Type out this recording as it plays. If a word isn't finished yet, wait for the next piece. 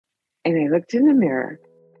And I looked in the mirror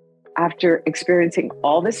after experiencing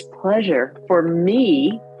all this pleasure for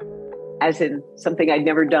me, as in something I'd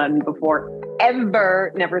never done before,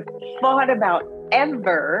 ever, never thought about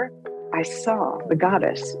ever. I saw the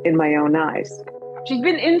goddess in my own eyes. She's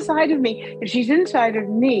been inside of me. If she's inside of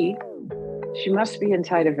me, she must be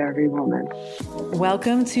inside of every woman.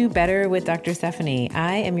 Welcome to Better with Dr. Stephanie.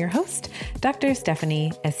 I am your host, Dr.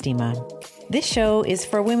 Stephanie Estima. This show is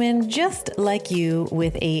for women just like you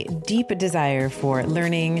with a deep desire for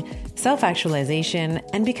learning, self-actualization,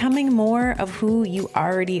 and becoming more of who you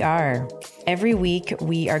already are. Every week,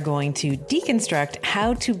 we are going to deconstruct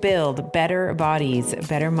how to build better bodies,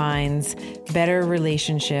 better minds, better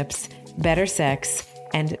relationships, better sex,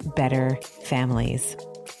 and better families.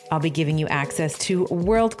 I'll be giving you access to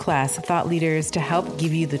world-class thought leaders to help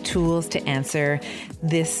give you the tools to answer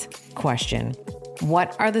this question.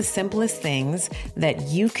 What are the simplest things that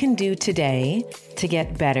you can do today to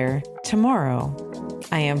get better tomorrow?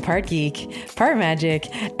 I am part geek, part magic,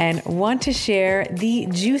 and want to share the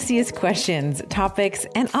juiciest questions, topics,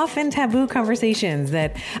 and often taboo conversations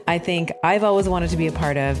that I think I've always wanted to be a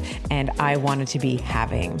part of and I wanted to be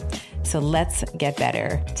having. So let's get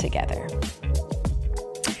better together.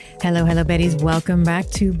 Hello, Betties. Welcome back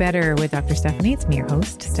to Better with Dr. Stephanie. It's me, your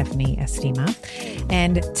host, Stephanie Estima.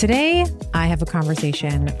 And today I have a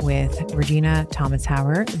conversation with Regina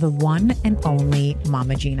Thomashauer, the one and only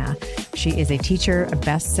Mama Gina. She is a teacher, a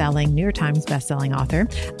best-selling, New York Times best-selling author,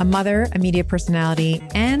 a mother, a media personality,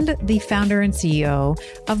 and the founder and CEO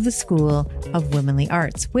of the School of Womanly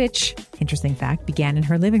Arts, which, interesting fact, began in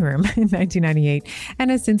her living room in 1998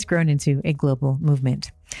 and has since grown into a global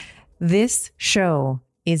movement. This show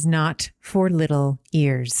is not for little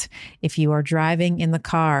ears. If you are driving in the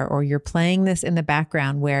car or you're playing this in the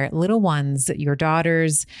background where little ones, your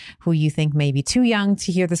daughters who you think may be too young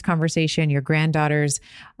to hear this conversation, your granddaughters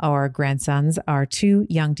or grandsons are too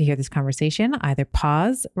young to hear this conversation, either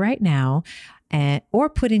pause right now or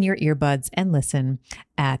put in your earbuds and listen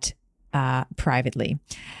at privately.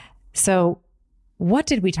 So what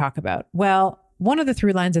did we talk about? Well, one of the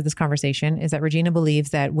through lines of this conversation is that Regina believes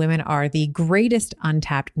that women are the greatest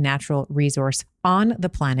untapped natural resource on the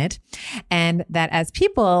planet, and that as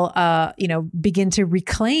people, begin to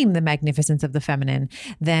reclaim the magnificence of the feminine,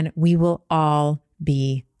 then we will all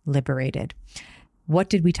be liberated. What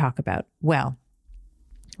did we talk about? Well,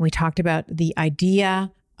 we talked about the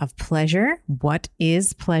idea of pleasure. What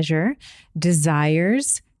is pleasure?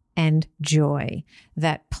 Desires, and joy.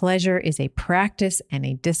 That pleasure is a practice and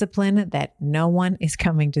a discipline, that no one is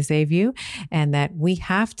coming to save you, and that we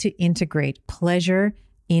have to integrate pleasure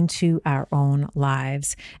into our own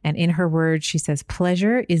lives. And in her words, she says,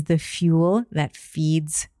 pleasure is the fuel that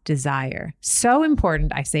feeds desire. So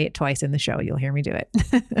important. I say it twice in the show. You'll hear me do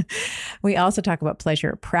it. We also talk about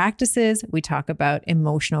pleasure practices. We talk about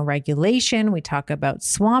emotional regulation. We talk about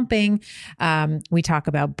swamping. We talk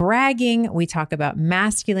about bragging. We talk about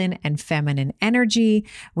masculine and feminine energy.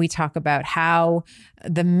 We talk about how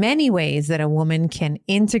the many ways that a woman can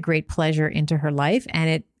integrate pleasure into her life,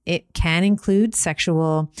 and it can include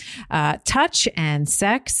sexual touch and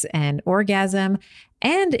sex and orgasm.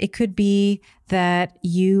 And it could be that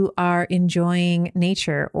you are enjoying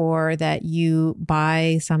nature, or that you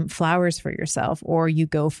buy some flowers for yourself, or you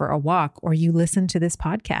go for a walk, or you listen to this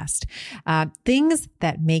podcast. Things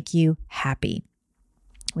that make you happy.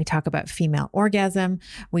 We talk about female orgasm.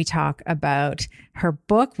 We talk about her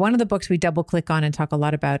book. One of the books we double click on and talk a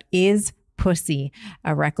lot about is Pussy,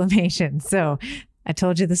 a Reclamation. So I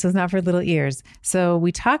told you this was not for little ears. So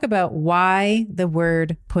we talk about why the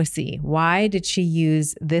word pussy. Why did she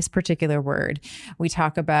use this particular word? We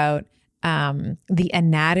talk about the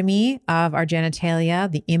anatomy of our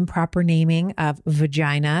genitalia, the improper naming of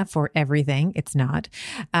vagina for everything. It's not.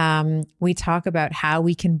 We talk about how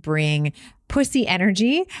we can bring pussy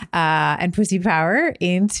energy and pussy power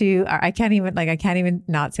into our, I can't even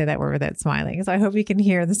not say that word without smiling. So I hope you can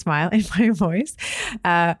hear the smile in my voice.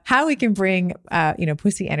 How we can bring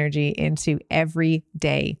pussy energy into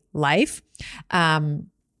everyday life.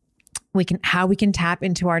 How we can tap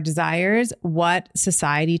into our desires, what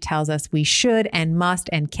society tells us we should and must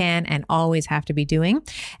and can and always have to be doing,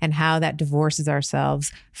 and how that divorces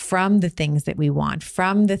ourselves from the things that we want,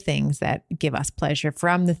 from the things that give us pleasure,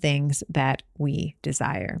 from the things that we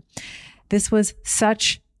desire. This was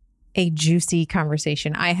such a juicy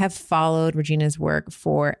conversation. I have followed Regina's work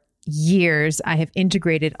for years, I have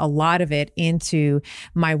integrated a lot of it into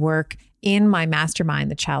my work in my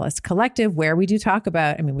mastermind, the Chalice Collective, where we do talk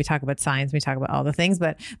about, we talk about science, we talk about all the things,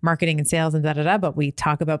 but marketing and sales and but we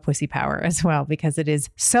talk about pussy power as well, because it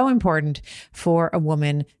is so important for a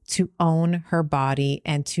woman to own her body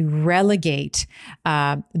and to relegate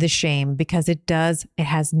the shame, because it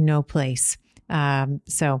has no place.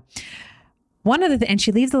 So one of and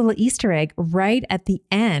she leaves a little Easter egg right at the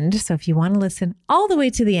end. So if you want to listen all the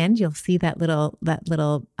way to the end, you'll see that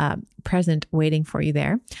little present waiting for you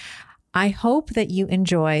there. I hope that you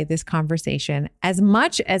enjoy this conversation as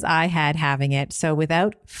much as I had having it. So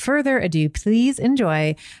without further ado, please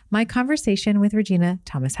enjoy my conversation with Regina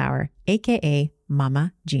Thomashauer, aka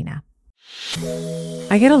Mama Gina.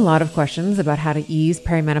 I get a lot of questions about how to ease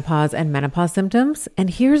perimenopause and menopause symptoms, and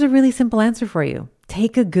here's a really simple answer for you.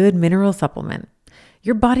 Take a good mineral supplement.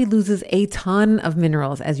 Your body loses a ton of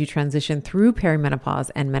minerals as you transition through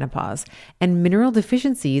perimenopause and menopause, and mineral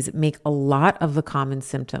deficiencies make a lot of the common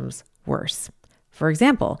symptoms worse. For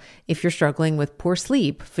example, if you're struggling with poor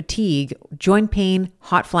sleep, fatigue, joint pain,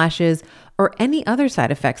 hot flashes, or any other side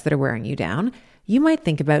effects that are wearing you down, you might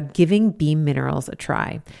think about giving Beam Minerals a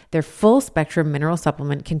try. Their full spectrum mineral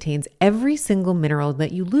supplement contains every single mineral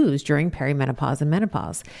that you lose during perimenopause and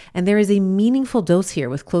menopause. And there is a meaningful dose here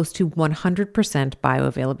with close to 100%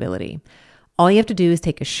 bioavailability. All you have to do is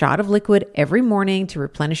take a shot of liquid every morning to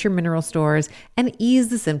replenish your mineral stores and ease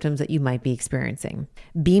the symptoms that you might be experiencing.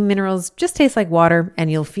 Beam Minerals just taste like water,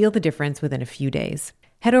 and you'll feel the difference within a few days.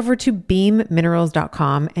 Head over to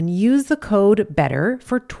beamminerals.com and use the code BETTER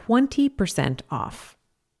for 20% off.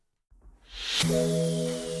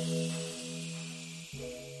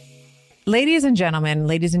 Ladies and gentlemen,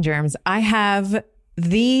 ladies and germs, I have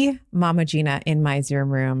the Mama Gina in my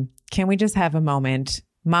Zoom room. Can we just have a moment?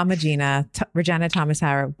 Mama Gina, Regina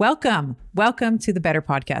Thomashauer, welcome to the Better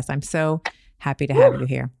Podcast. I'm so happy to have you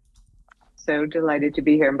here. So delighted to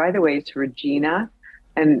be here. And by the way, it's Regina.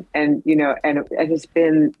 And it has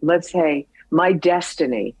been, let's say, my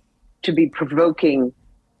destiny to be provoking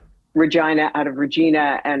Regina out of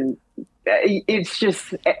Regina. And it's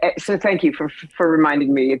just, so thank you for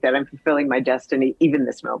reminding me that I'm fulfilling my destiny even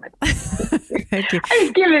this moment. Thank you. I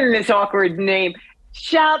was given this awkward name.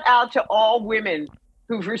 Shout out to all women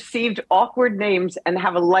who've received awkward names and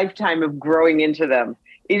have a lifetime of growing into them.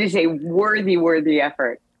 It is a worthy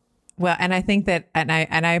effort. Well, and I think that, and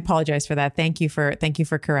I apologize for that. Thank you for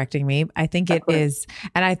correcting me. I think it is,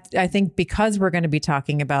 and I think because we're going to be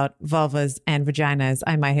talking about vulvas and vaginas,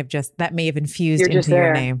 I might have that may have infused into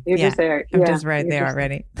your name. You're just there. I'm just right there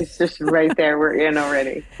already. It's just right there. We're in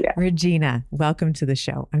already. Yeah. Regina, welcome to the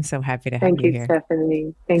show. I'm so happy to have you here. Thank you,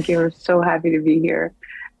 Stephanie. Thank you. I'm so happy to be here.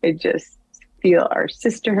 I just feel our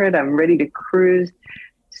sisterhood. I'm ready to cruise.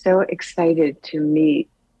 So excited to meet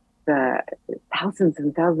the thousands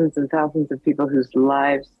and thousands and thousands of people whose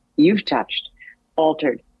lives you've touched,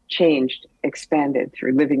 altered, changed, expanded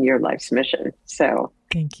through living your life's mission. So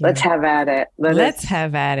thank you. Let's have at it. Let's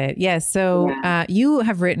have at it. Yes. So you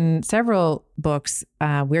have written several books.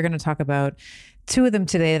 We're going to talk about two of them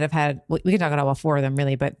today that have had, we can talk about all four of them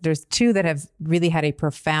really, but there's two that have really had a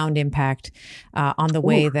profound impact on the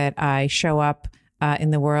way that I show up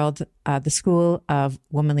in the world, the School of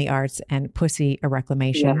Womanly Arts and Pussy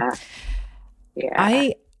Reclamation.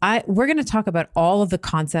 We're going to talk about all of the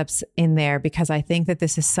concepts in there because I think that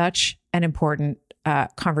this is such an important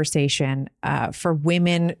conversation for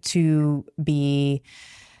women to be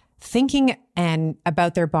thinking and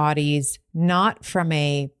about their bodies, not from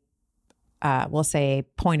a we'll say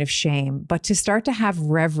point of shame, but to start to have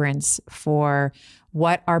reverence for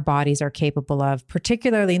what our bodies are capable of,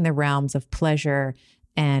 particularly in the realms of pleasure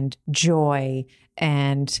and joy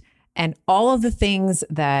and all of the things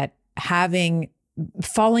that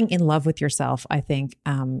falling in love with yourself, I think,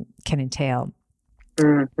 can entail.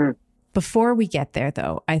 Mm-hmm. Before we get there,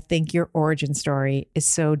 though, I think your origin story is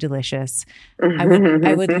so delicious.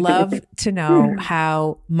 I would love to know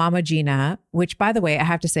how Mama Gina, which, by the way, I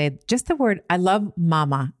have to say, just the word, I love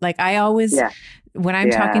mama. Like I always, when I'm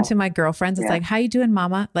talking to my girlfriends, it's like, how you doing,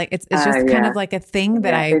 mama? Like it's just kind of like a thing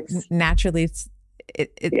that I naturally,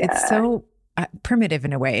 it's so primitive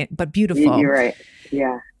in a way, but beautiful. You're right.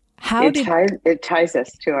 Yeah. It ties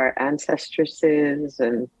us to our ancestresses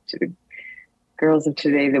and to girls of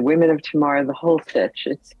today, the women of tomorrow, the whole stitch.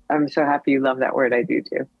 I'm so happy you love that word. I do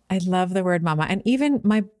too. I love the word mama. And even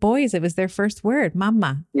my boys, it was their first word,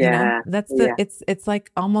 mama. Yeah. You know? That's it's like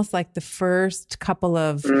almost like the first couple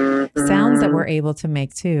of sounds that we're able to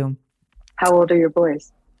make too. How old are your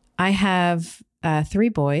boys? I have 3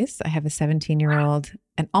 boys. I have a 17-year-old,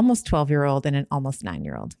 an almost 12-year-old, and an almost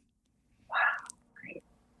 9-year-old. Wow. Great.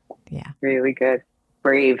 Yeah. Really good.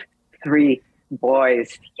 Brave 3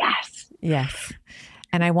 boys. Yes. Yes.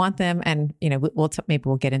 And I want them, and maybe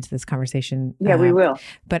we'll get into this conversation. Yeah, we will.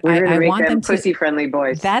 But We're going to make want them pussy-friendly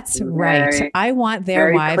boys. That's right. I want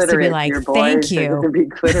their wives to be like, your "Thank boys you." Are going to be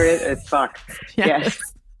clitoris as fuck. Yes.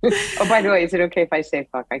 Oh, by the way, is it okay if I say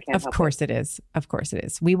fuck? I can't. Of course it is. Of course it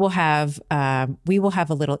is. We will have a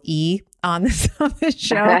little E on this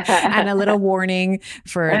show and a little warning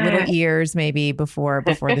for little ears maybe before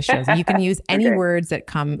the show. So you can use any words that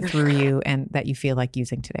come through you and that you feel like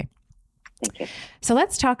using today. Thank you. So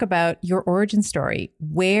let's talk about your origin story.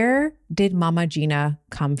 Where did Mama Gina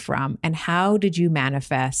come from, and how did you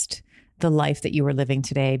manifest the life that you were living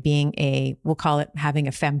today, being we'll call it having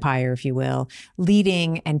a fempire, if you will,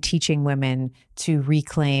 leading and teaching women to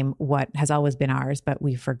reclaim what has always been ours, but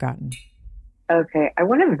we've forgotten? Okay. I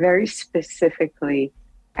want to very specifically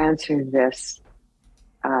answer this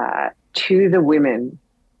to the women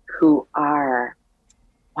who are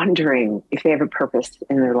wondering if they have a purpose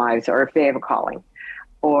in their lives, or if they have a calling,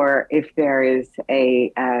 or if there is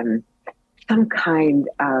some kind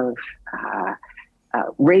of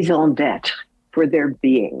raison d'etre for their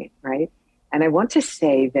being, right? And I want to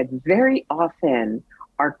say that very often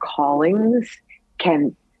our callings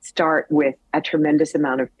can start with a tremendous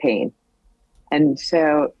amount of pain. And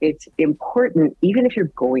so it's important, even if you're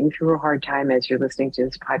going through a hard time as you're listening to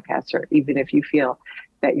this podcast, or even if you feel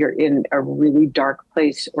that you're in a really dark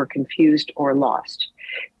place or confused or lost,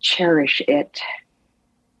 cherish it,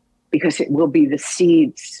 because it will be the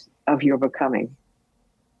seeds of your becoming.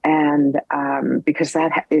 And because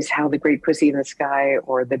that is how the great pussy in the sky,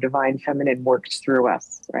 or the divine feminine, works through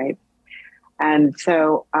us, right? And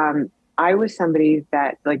so I was somebody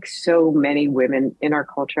that, like so many women in our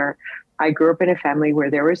culture, I grew up in a family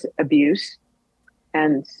where there was abuse.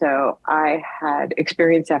 And so I had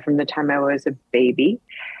experienced that from the time I was a baby.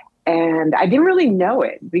 And I didn't really know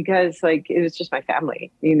it because, like, it was just my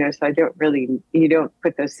family, so you don't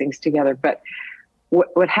put those things together. But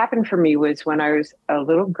what happened for me was, when I was a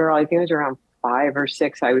little girl, I think I was around 5 or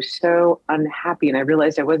 6, I was so unhappy. And I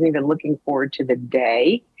realized I wasn't even looking forward to the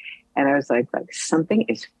day. And I was like something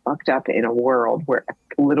is fucked up in a world where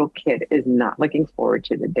a little kid is not looking forward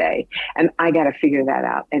to the day. And I got to figure that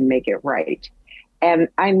out and make it right. And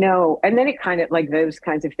I know, and then it kind of, like, those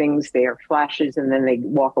kinds of things, they are flashes, and then they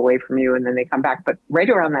walk away from you, and then they come back. But right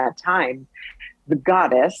around that time, the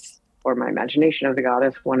goddess, or my imagination of the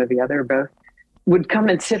goddess, one or the other, both, would come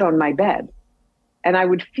and sit on my bed. And I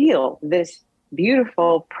would feel this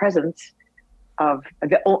beautiful presence of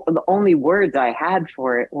the only words I had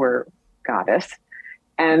for it were goddess.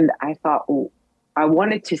 And I thought, I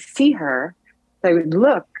wanted to see her. So I would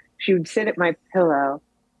look, she would sit at my pillow,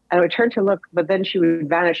 and I would turn to look, but then she would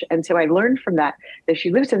vanish. And so I learned from that she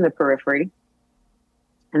lives in the periphery,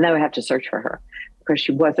 and then I would have to search for her because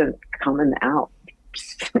she wasn't coming out.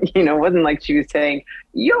 It wasn't like she was saying,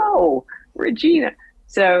 yo, Regina.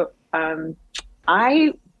 So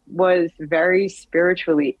I was very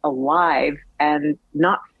spiritually alive and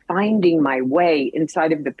not finding my way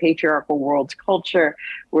inside of the patriarchal world's culture,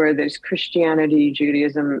 where there's Christianity,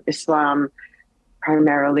 Judaism, Islam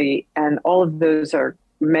primarily, and all of those are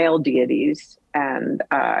male deities, and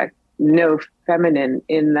no feminine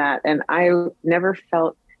in that. And I never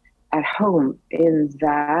felt at home in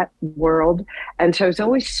that world. And so I was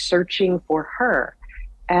always searching for her.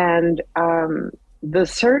 And the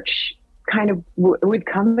search kind of would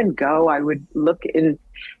come and go. I would look in,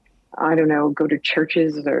 go to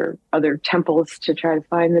churches or other temples to try to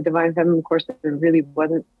find the divine feminine. Of course, there really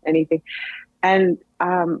wasn't anything. And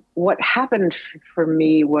what happened for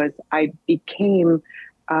me was I became,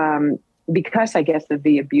 because I guess of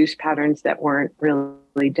the abuse patterns that weren't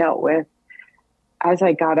really dealt with, as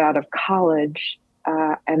I got out of college,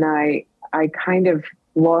 and I kind of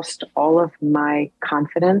lost all of my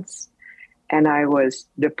confidence, and I was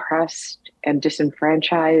depressed and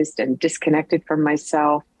disenfranchised and disconnected from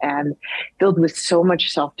myself, and filled with so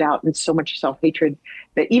much self-doubt and so much self-hatred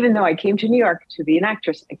that even though I came to New York to be an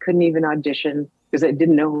actress, I couldn't even audition because I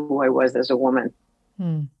didn't know who I was as a woman.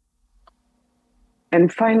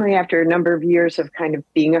 And finally, after a number of years of kind of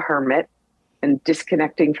being a hermit and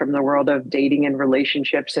disconnecting from the world of dating and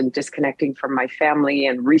relationships, and disconnecting from my family,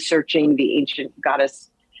 and researching the ancient goddess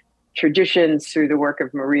traditions through the work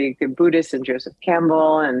of Maria Gimbutas and Joseph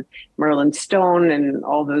Campbell and Merlin Stone and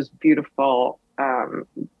all those beautiful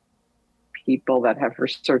people that have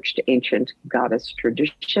researched ancient goddess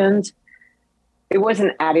traditions, it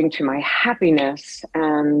wasn't adding to my happiness.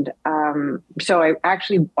 And so I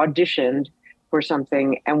actually auditioned for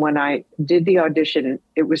something. And when I did the audition,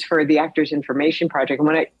 it was for the Actors Information Project.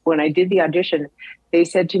 And when I did the audition, they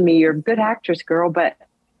said to me, "You're a good actress, girl, but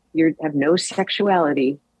you have no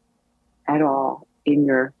sexuality at all in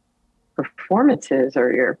your performances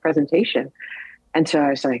or your presentation." And so I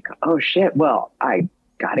was like, "Oh shit, well, I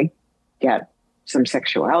got to get some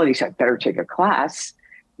sexuality, so I better take a class."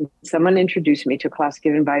 And someone introduced me to a class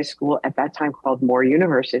given by a school at that time called Moore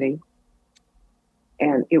University.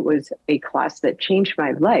 And it was a class that changed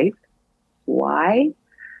my life. Why?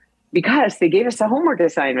 Because they gave us a homework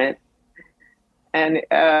assignment. And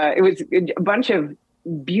it was a bunch of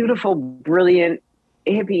beautiful, brilliant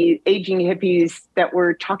aging hippies that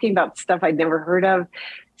were talking about stuff I'd never heard of.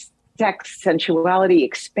 Sex, sensuality,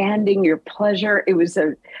 expanding your pleasure. It was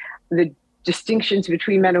the distinctions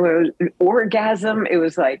between men and women, orgasm. It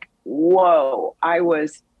was like, whoa, I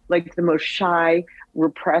was like the most shy,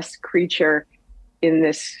 repressed creature in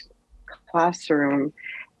this classroom.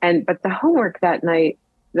 But the homework that night,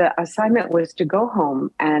 the assignment was to go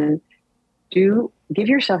home and give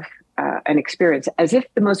yourself an experience as if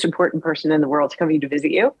the most important person in the world is coming to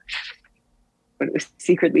visit you, but it was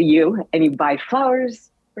secretly you, and you buy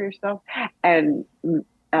flowers for yourself and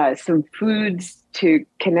some foods to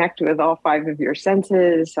connect with all 5 of your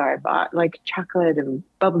senses. So I bought like chocolate and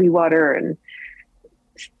bubbly water and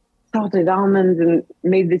salted almonds and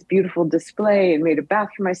made this beautiful display and made a bath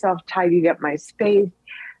for myself, tidied up my space,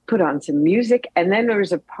 put on some music. And then there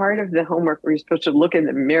was a part of the homework where you're supposed to look in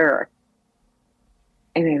the mirror.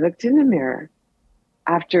 And I looked in the mirror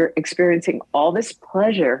after experiencing all this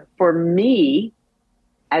pleasure for me,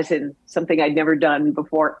 as in something I'd never done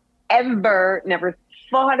before, ever, never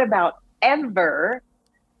thought about ever.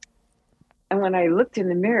 And when I looked in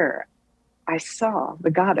the mirror, I saw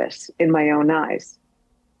the goddess in my own eyes.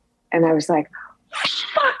 And I was like,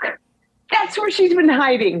 fuck, that's where she's been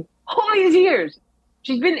hiding all these years.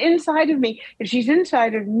 She's been inside of me. If she's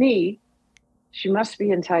inside of me, she must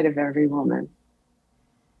be inside of every woman.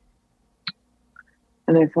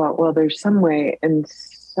 And I thought, well, there's some way and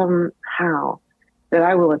somehow that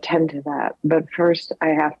I will attend to that. But first I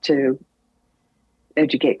have to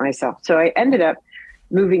educate myself. So I ended up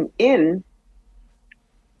moving in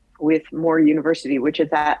with Moore University, which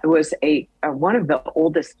was one of the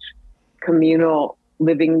oldest communal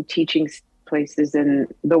living teaching places in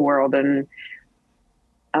the world. And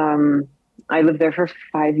I lived there for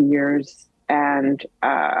 5 years. And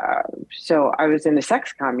so I was in a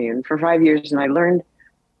sex commune for 5 years, and I learned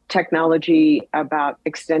technology about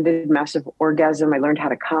extended massive orgasm. I learned how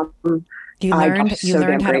to come. You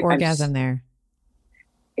learned how to orgasm there.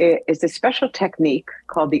 It's a special technique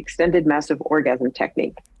called the extended massive orgasm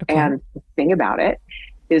technique. Okay. And the thing about it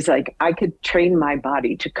is, like, I could train my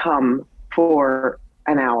body to come for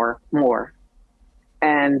an hour more.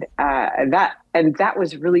 And that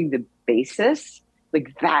was really the basis.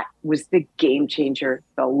 Like, that was the game changer,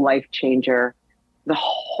 the life changer, the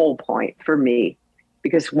whole point for me.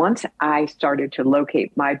 Because once I started to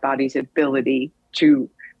locate my body's ability to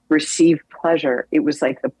receive pleasure, it was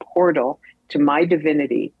like the portal to my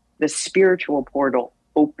divinity, the spiritual portal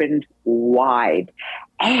opened wide.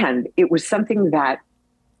 And it was something that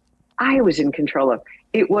I was in control of.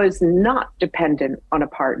 It was not dependent on a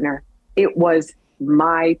partner. It was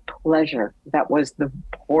my pleasure that was the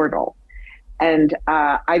portal. And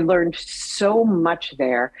I learned so much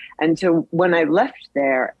there. And so when I left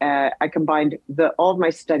there, I combined all of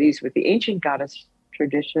my studies with the ancient goddess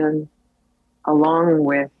tradition, along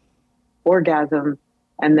with orgasm.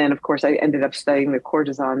 And then, of course, I ended up studying the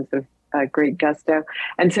courtesans of great gusto.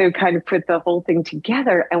 And so kind of put the whole thing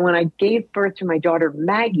together. And when I gave birth to my daughter,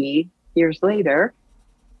 Maggie, years later,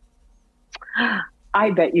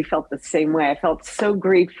 I bet you felt the same way. I felt so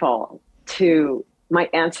grateful to my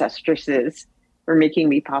ancestresses for making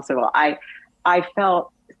me possible. I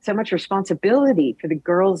felt so much responsibility for the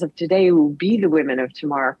girls of today who will be the women of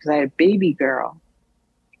tomorrow, because I had a baby girl.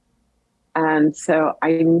 And so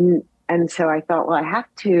I thought, well, I have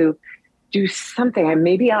to do something.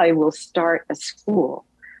 Maybe I will start a school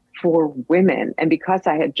for women. And because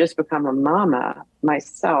I had just become a mama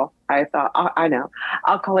myself, I thought, I know,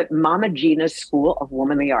 I'll call it Mama Gina's School of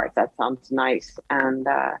Womanly Arts. That sounds nice. And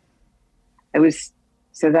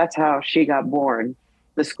so that's how she got born.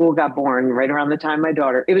 The school got born right around the time my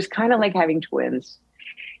daughter. It was kind of like having twins.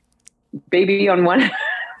 Baby on one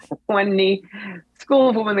knee, School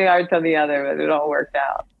of Womanly Arts on the other, but it all worked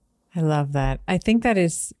out. I love that. I think that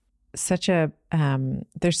is such a,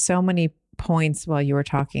 there's so many points while you were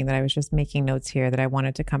talking that I was just making notes here that I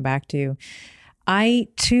wanted to come back to. I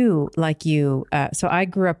too, like you, so I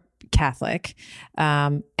grew up Catholic,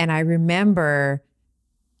 and I remember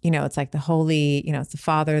it's like the holy, it's the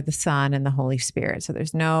Father, the Son, and the Holy Spirit. So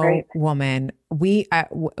there's no Right. woman.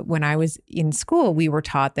 When I was in school, we were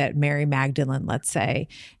taught that Mary Magdalene, let's say,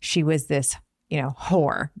 she was this,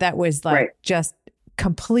 whore that was like Right. just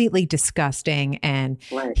completely disgusting. And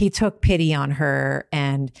Right. he took pity on her.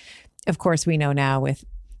 And of course, we know now with,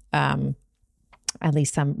 at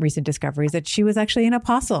least some recent discoveries, that she was actually an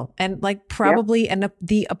apostle, and like probably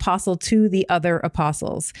the apostle to the other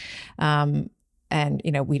apostles. And,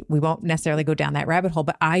 we won't necessarily go down that rabbit hole,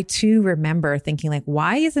 but I too remember thinking like,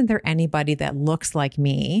 why isn't there anybody that looks like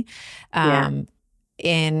me,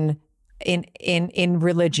 in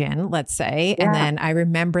religion, let's say. Yeah. And then I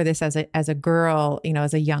remember this as a girl,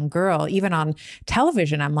 as a young girl, even on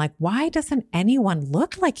television, I'm like, why doesn't anyone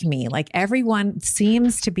look like me? Like everyone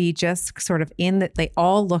seems to be just sort of in that they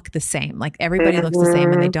all look the same. Like everybody looks the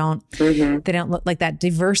same, and they don't look like that.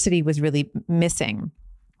 Diversity was really missing.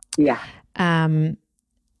 Yeah. And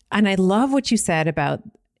I love what you said about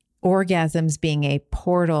orgasms being a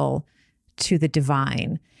portal to the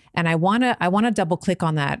divine. And I want to double click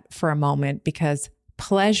on that for a moment, because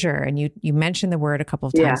pleasure, and you mentioned the word a couple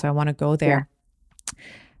of times, so I want to go there. Yeah.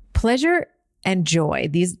 Pleasure and joy,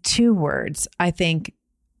 these two words, I think,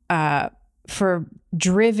 for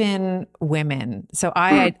driven women. So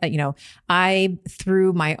I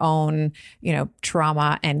through my own,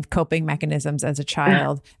 trauma and coping mechanisms as a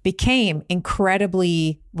child, became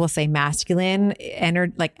incredibly, we'll say, masculine,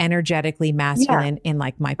 energetically masculine in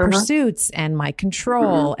like my pursuits and my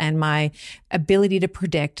control and my ability to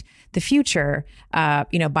predict the future,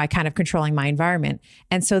 by kind of controlling my environment.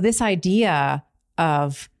 And so this idea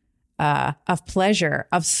of pleasure,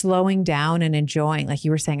 of slowing down and enjoying, like you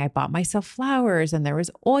were saying, I bought myself flowers, and there was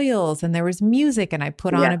oils, and there was music, and I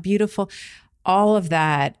put on a beautiful, all of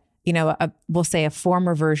that, we'll say a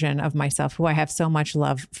former version of myself who I have so much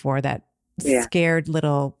love for, that scared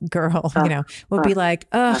little girl, would be like,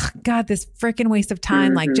 oh God, this freaking waste of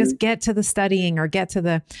time. Like just get to the studying or get to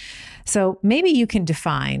the, so maybe you can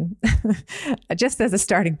define just as a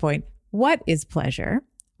starting point, what is pleasure?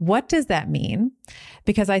 What does that mean?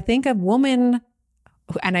 Because I think a woman,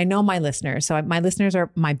 and I know my listeners, so my listeners are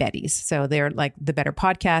my Bettys. So they're like the Better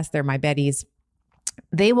Podcast. They're my Bettys.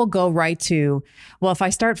 They will go right to, well, if I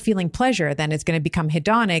start feeling pleasure, then it's going to become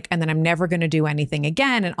hedonic, and then I'm never going to do anything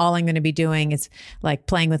again. And all I'm going to be doing is like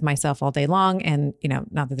playing with myself all day long. And,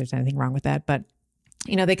 not that there's anything wrong with that, but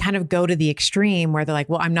they kind of go to the extreme where they're like,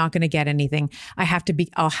 well, I'm not going to get anything. I have to be,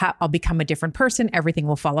 I'll become a different person. Everything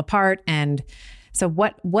will fall apart. And so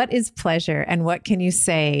what is pleasure, and what can you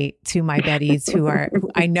say to my Bettys who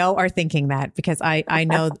I know are thinking that, because I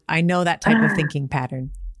know that type of thinking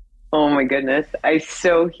pattern. Oh my goodness. I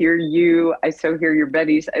so hear you. I so hear your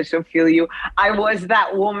Bettys. I so feel you. I was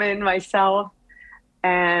that woman myself.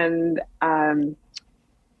 And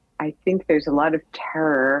I think there's a lot of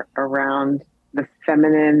terror around the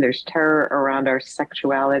feminine. There's terror around our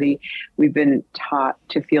sexuality. We've been taught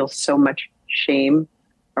to feel so much shame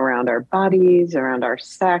around our bodies, around our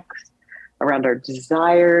sex, around our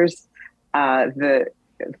desires. The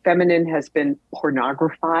feminine has been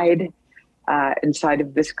pornographied inside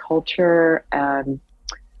of this culture.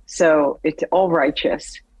 So it's all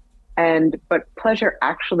righteous. But pleasure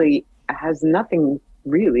actually has nothing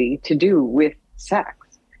really to do with sex.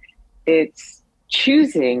 It's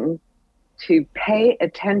choosing to pay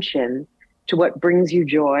attention to what brings you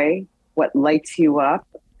joy, what lights you up,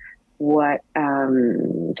 what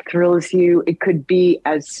thrills you. It could be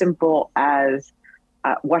as simple as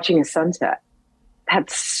watching a sunset.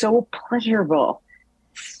 That's so pleasurable,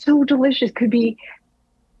 so delicious. Could be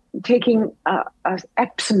taking a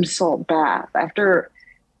Epsom salt bath after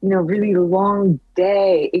really long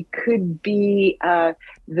day. It could be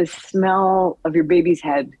the smell of your baby's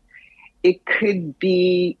head. It could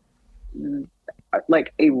be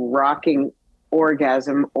like a rocking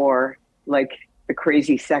orgasm, or like the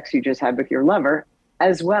crazy sex you just had with your lover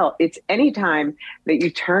as well. It's any time that you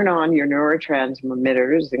turn on your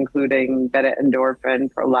neurotransmitters, including beta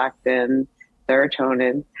endorphin, prolactin,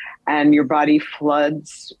 serotonin, and your body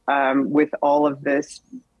floods with all of these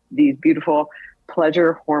beautiful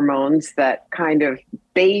pleasure hormones that kind of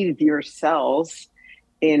bathe your cells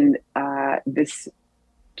in this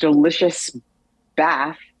delicious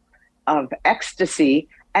bath of ecstasy.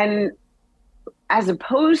 And as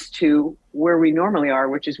opposed to where we normally are,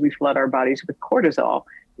 which is we flood our bodies with cortisol,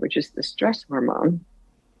 which is the stress hormone.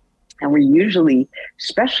 And we usually,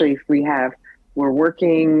 especially if we're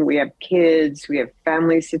working, we have kids, we have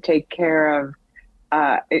families to take care of,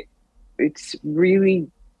 it's really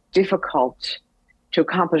difficult to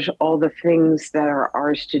accomplish all the things that are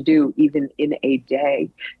ours to do, even in a day.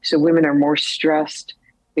 So women are more stressed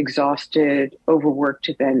exhausted, overworked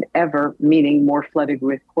than ever, meaning more flooded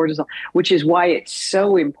with cortisol, which is why it's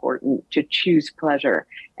so important to choose pleasure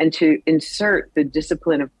and to insert the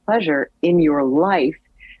discipline of pleasure in your life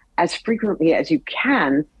as frequently as you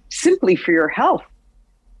can, simply for your health.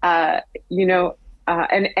 And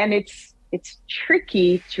it's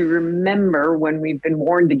tricky to remember when we've been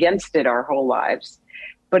warned against it our whole lives,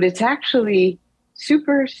 but it's actually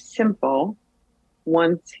super simple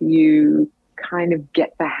once you kind of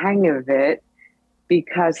get the hang of it,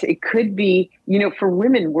 because it could be, for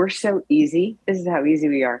women, we're so easy. This is how easy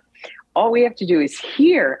we are. All we have to do is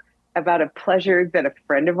hear about a pleasure that a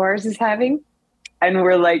friend of ours is having, and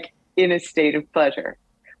we're like in a state of pleasure,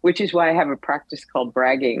 which is why I have a practice called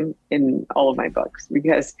bragging in all of my books,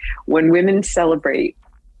 because when women celebrate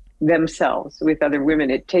themselves with other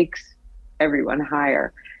women, it takes everyone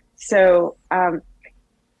higher. So,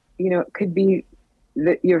 it could be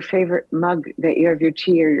your favorite mug that you have your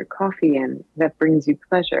tea or your coffee in that brings you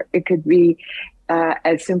pleasure. It could be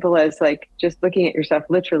as simple as like just looking at yourself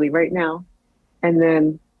literally right now and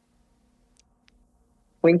then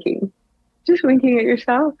winking. Just winking at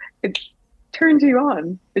yourself. It turns you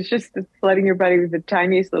on. It's just flooding your body with the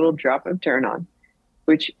tiniest little drop of turn on,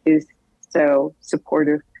 which is so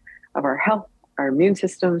supportive of our health, our immune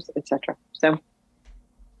systems, etc. So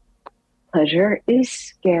pleasure is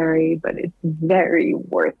scary, but it's very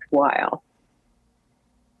worthwhile.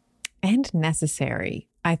 And necessary,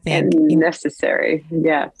 I think. And necessary,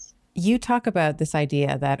 yes. You talk about this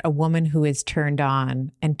idea that a woman who is turned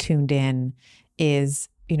on and tuned in is,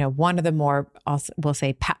 one of the more, we'll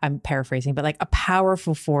say, I'm paraphrasing, but like a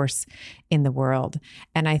powerful force in the world.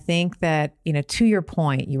 And I think that, to your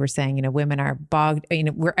point, you were saying, women are bogged,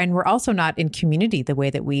 we're also not in community the way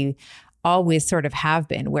that we always sort of have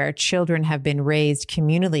been, where children have been raised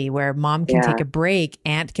communally, where mom can take a break,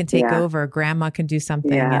 aunt can take over, grandma can do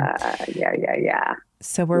something. Yeah.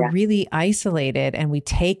 So we're really isolated and we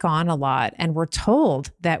take on a lot, and we're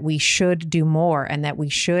told that we should do more and that we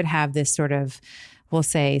should have this sort of, we'll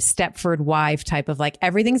say, Stepford wife type of like,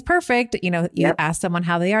 everything's perfect. You ask someone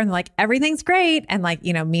how they are and they're like, everything's great. And like,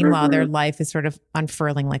 meanwhile, their life is sort of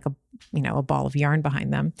unfurling like a ball of yarn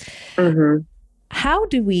behind them. Mm-hmm. How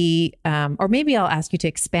do we, or maybe I'll ask you to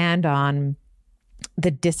expand on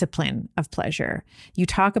the discipline of pleasure. You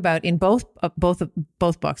talk about in both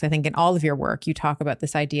books, I think in all of your work, you talk about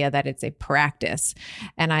this idea that it's a practice.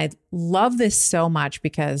 And I love this so much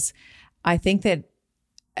because I think that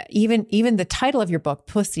even the title of your book,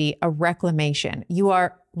 Pussy, a reclamation, you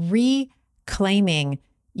are reclaiming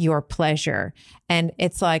your pleasure. And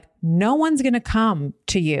it's like, no one's going to come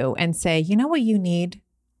to you and say, you know what you need?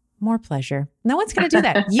 More pleasure. No one's going to do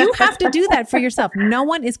that. You have to do that for yourself. No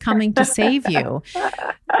one is coming to save you.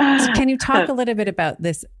 So can you talk a little bit about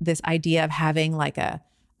this idea of having like a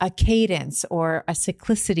cadence or a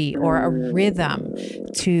cyclicity or a rhythm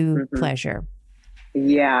to pleasure?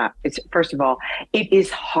 Yeah. First of all, it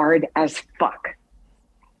is hard as fuck.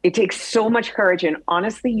 It takes so much courage. And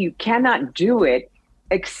honestly, you cannot do it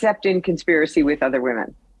except in conspiracy with other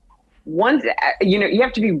women. You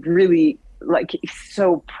have to be really like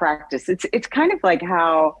so practiced. It's kind of like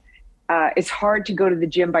how it's hard to go to the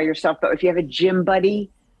gym by yourself, but if you have a gym buddy,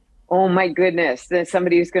 oh my goodness, then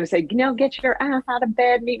somebody is going to say, get your ass out of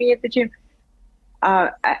bed, meet me at the gym.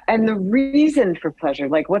 And the reason for pleasure,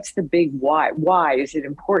 like what's the big why? Why is it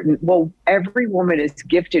important? Well, every woman is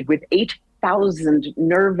gifted with 8,000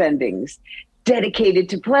 nerve endings dedicated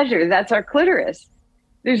to pleasure. That's our clitoris.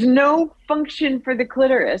 There's no function for the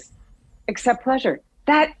clitoris except pleasure.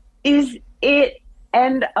 That is it.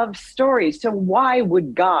 End of story. So why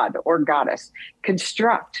would God or goddess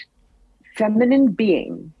construct feminine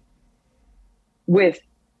being with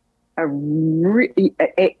a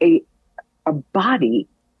body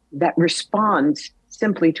that responds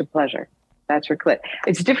simply to pleasure? That's her clit.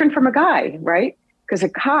 It's different from a guy, right? Because a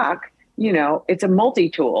cock, it's a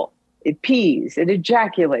multi-tool. It pees, it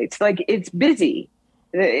ejaculates, like it's busy.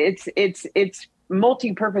 It's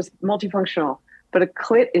multi-purpose, multifunctional. But a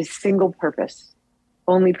clit is single purpose,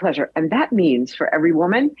 only pleasure. And that means for every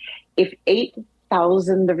woman, if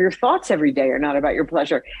 8,000 of your thoughts every day are not about your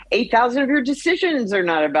pleasure, 8,000 of your decisions are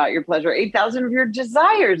not about your pleasure, 8,000 of your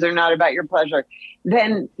desires are not about your pleasure,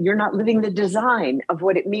 then you're not living the design of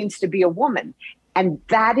what it means to be a woman. And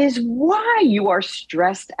that is why you are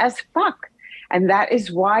stressed as fuck. And that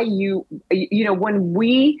is why when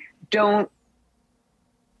we don't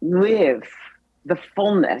live the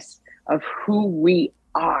fullness of who we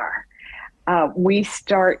are, we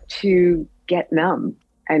start to get numb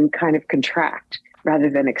and kind of contract. rather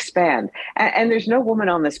than expand. And there's no woman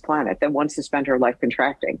on this planet that wants to spend her life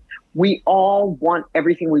contracting. We all want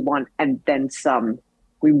everything we want and then some.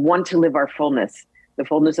 We want to live our fullness, the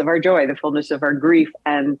fullness of our joy, the fullness of our grief.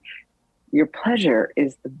 And your pleasure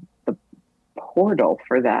is the portal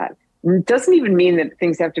for that. It doesn't even mean that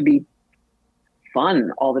things have to be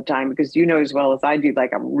fun all the time, because you know as well as I do,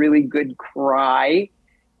 like a really good cry.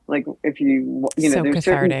 Like if you know, so there's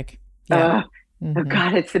cathartic. Oh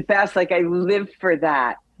God, it's the best. Like I live for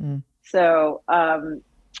that. So,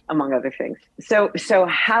 among other things. So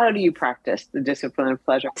how do you practice the discipline of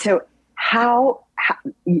pleasure? So how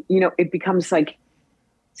you know, it becomes like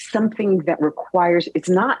something that requires, it's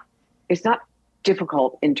not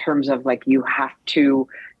difficult in terms of like, you have to,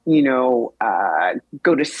 you know,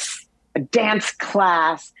 go to a dance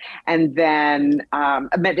class and then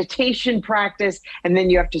a meditation practice, and then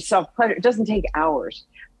you have to self-pleasure. It doesn't take hours.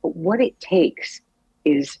 But what it takes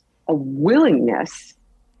is a willingness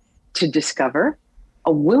to discover,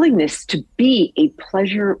 a willingness to be a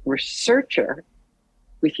pleasure researcher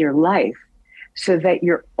with your life, so that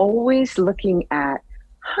you're always looking at,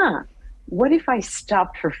 what if I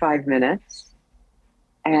stopped for 5 minutes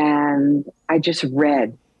and I just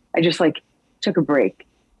read? I just like took a break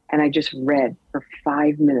and I just read for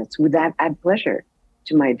 5 minutes. Would that add pleasure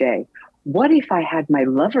to my day? What if I had my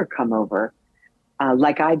lover come over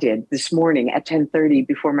like I did this morning at 10:30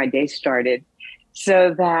 before my day started,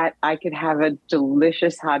 so that I could have a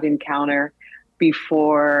delicious hot encounter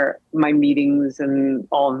before my meetings and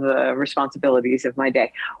all the responsibilities of my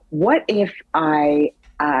day? What if I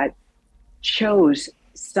chose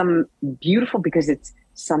some beautiful, because it's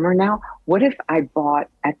summer now, what if I bought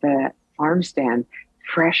at the farm stand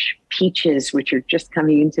fresh peaches, which are just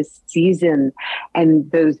coming into season,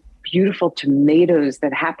 and those beautiful tomatoes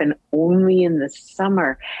that happen only in the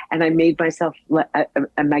summer, and I made myself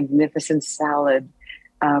a magnificent salad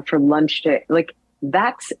for lunch today. Like,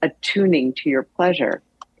 that's attuning to your pleasure.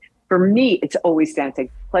 For me, it's always dancing.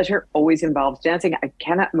 Pleasure always involves dancing. I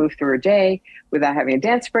cannot move through a day without having a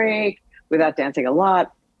dance break, without dancing a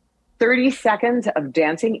lot. 30 seconds of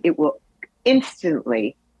dancing, it will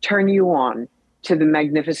instantly turn you on to the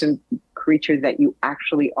magnificent creature that you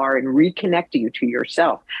actually are and reconnect you to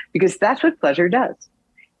yourself, because that's what pleasure does.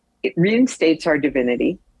 It reinstates our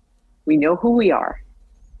divinity. We know who we are.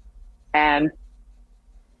 And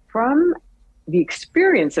from the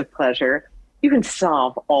experience of pleasure, you can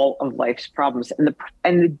solve all of life's problems.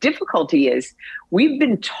 And the difficulty is, we've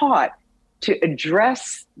been taught to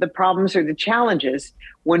address the problems or the challenges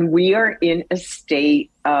when we are in a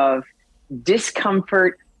state of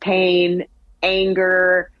discomfort, pain,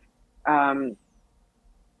 anger,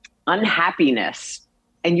 unhappiness.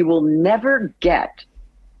 And you will never get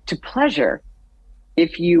to pleasure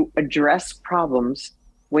if you address problems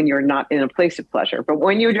when you're not in a place of pleasure. But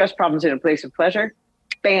when you address problems in a place of pleasure,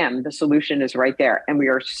 bam, the solution is right there. And we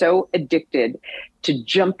are so addicted to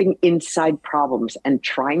jumping inside problems and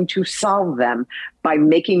trying to solve them by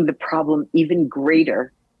making the problem even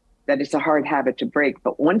greater that it's a hard habit to break.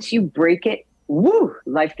 But once you break it, woo,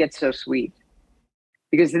 life gets so sweet.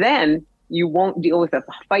 Because then you won't deal with a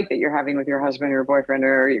fight that you're having with your husband or your boyfriend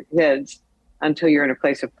or your kids until you're in a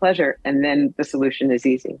place of pleasure. And then the solution is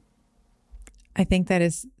easy. I think that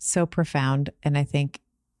is so profound. And I think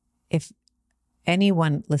if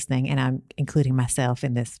anyone listening, and I'm including myself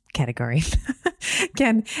in this category,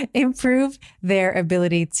 can improve their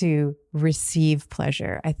ability to receive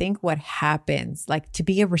pleasure, I think what happens, like to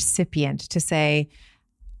be a recipient, to say,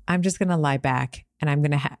 I'm just going to lie back and I'm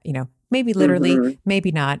going to, maybe literally,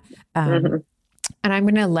 maybe not. And I'm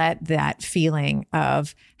going to let that feeling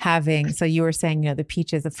of having, so you were saying, the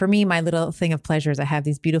peaches, for me, my little thing of pleasure is I have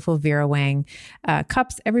these beautiful Vera Wang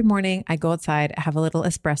cups every morning. I go outside, I have a little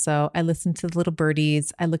espresso. I listen to the little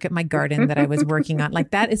birdies. I look at my garden that I was working on.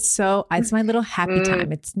 Like, that is it's my little happy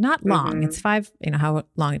time. It's not long. It's how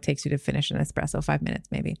long it takes you to finish an espresso, 5 minutes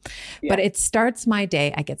maybe, but it starts my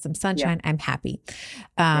day. I get some sunshine. I'm happy.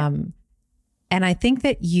 And I think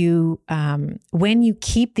that you, when you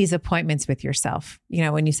keep these appointments with yourself,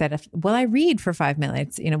 when you said, will I read for 5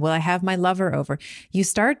 minutes? Will I have my lover over? You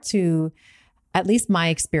start to, at least my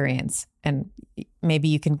experience, and maybe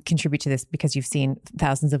you can contribute to this because you've seen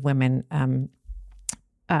thousands of women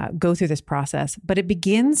go through this process, but it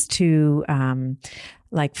begins to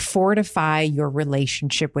fortify your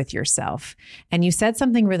relationship with yourself. And you said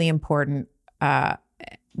something really important,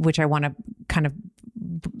 which I want to kind of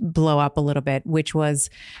blow up a little bit, which was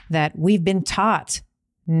that we've been taught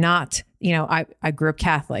not, I grew up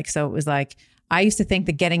Catholic. So it was like, I used to think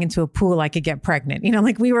that getting into a pool, I could get pregnant.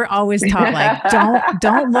 Like we were always taught, like,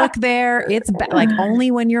 don't look there. It's like only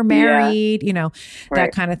when you're married,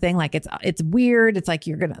 that kind of thing. Like it's weird. It's like,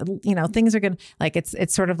 you're going to, things are going to, like,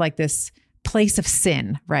 it's sort of like this place of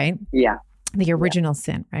sin, right? Yeah. The original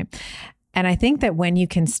sin, right? And I think that when you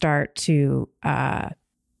can start to,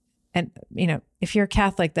 if you're a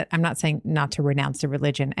Catholic, that I'm not saying not to renounce the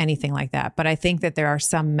religion, anything like that, but I think that there are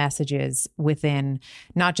some messages within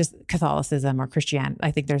not just Catholicism or Christianity.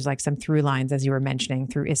 I think there's like some through lines, as you were mentioning,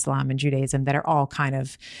 through Islam and Judaism that are all kind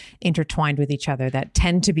of intertwined with each other that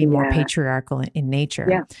tend to be more patriarchal in nature.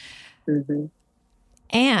 Yeah. Mm-hmm.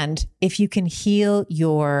 And if you can heal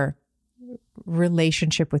your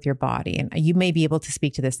relationship with your body, and you may be able to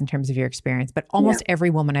speak to this in terms of your experience, but almost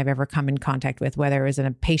every woman I've ever come in contact with, whether it was in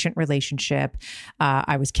a patient relationship,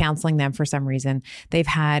 I was counseling them for some reason, they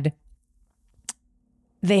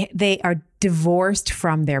are divorced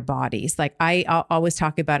from their bodies. Like I always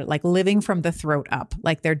talk about it, like living from the throat up,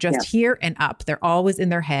 like they're just here and up. They're always in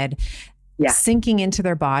their head. Sinking into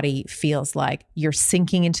their body feels like you're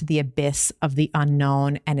sinking into the abyss of the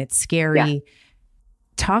unknown, and it's scary.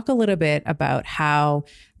 Talk a little bit about how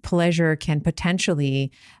pleasure can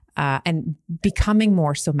potentially, and becoming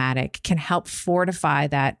more somatic, can help fortify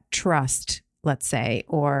that trust, let's say,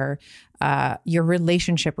 or your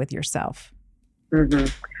relationship with yourself. Mm-hmm.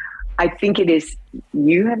 I think it is,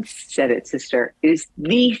 you have said it, sister, is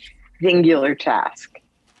the singular task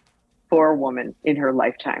for a woman in her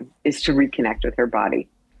lifetime is to reconnect with her body.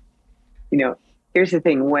 Here's the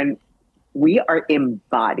thing, when we are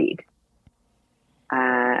embodied,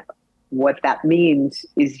 what that means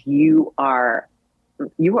is you are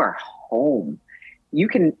home. You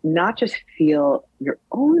can not just feel your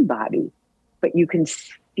own body, but you can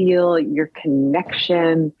feel your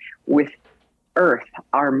connection with Earth,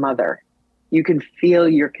 our mother. You can feel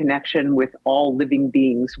your connection with all living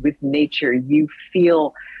beings, with nature. You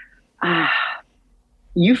feel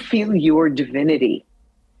your divinity.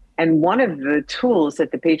 And one of the tools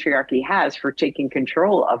that the patriarchy has for taking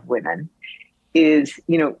control of women is,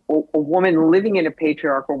 a woman living in a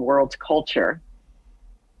patriarchal world culture.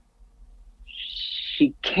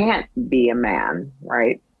 She can't be a man,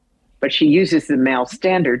 right? But she uses the male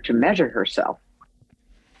standard to measure herself.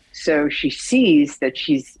 So she sees that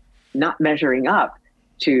she's not measuring up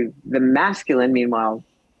to the masculine. Meanwhile,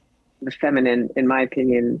 the feminine, in my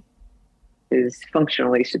opinion, is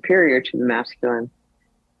functionally superior to the masculine.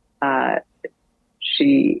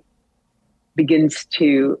 She begins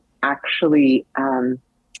to actually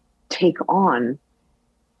take on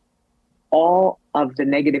all of the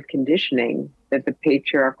negative conditioning that the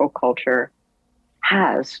patriarchal culture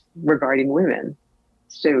has regarding women.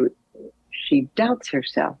 So she doubts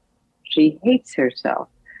herself. She hates herself.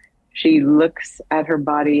 She looks at her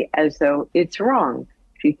body as though it's wrong.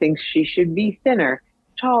 She thinks she should be thinner,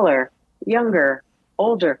 taller, younger,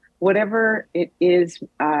 older, whatever it is.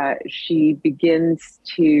 She begins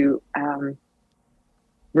to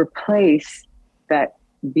replace that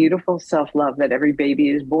beautiful self-love that every baby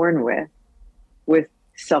is born with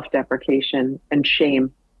self-deprecation and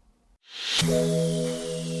shame.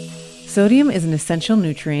 Sodium is an essential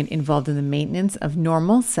nutrient involved in the maintenance of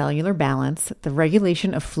normal cellular balance, the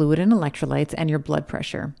regulation of fluid and electrolytes, and your blood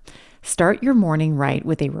pressure. Start your morning right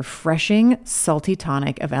with a refreshing, salty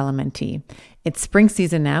tonic of LMNT. It's spring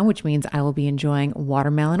season now, which means I will be enjoying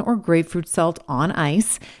watermelon or grapefruit salt on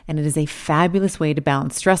ice, and it is a fabulous way to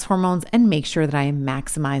balance stress hormones and make sure that I am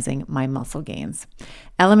maximizing my muscle gains.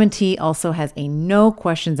 LMNT also has a no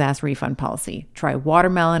questions asked refund policy. Try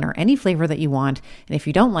watermelon or any flavor that you want, and if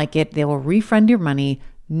you don't like it, they will refund your money.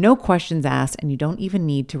 No questions asked, and you don't even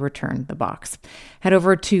need to return the box. Head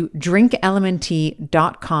over to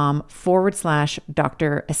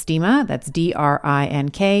drinklmnt.com/Dr. Estima. That's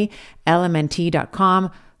DRINK,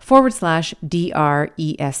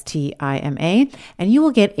 LMNT.com/DRESTIMA. And you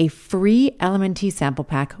will get a free LMNT sample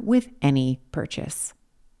pack with any purchase.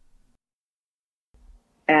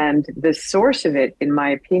 And the source of it, in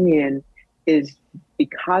my opinion, is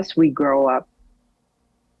because we grow up.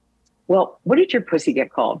 Well, what did your pussy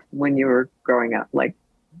get called when you were growing up? Like,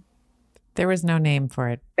 there was no name for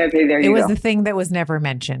it. Okay, there you go. It was the thing that was never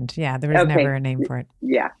mentioned. Yeah, there was never a name for it.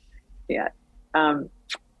 Yeah.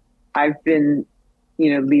 I've been,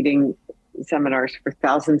 leading seminars for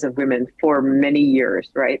thousands of women for many years,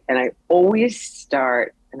 right? And I always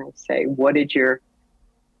start and I say, what did your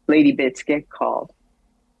lady bits get called?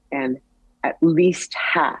 And at least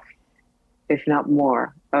half, if not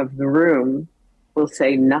more, of the room will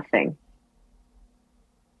say nothing.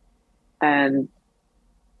 And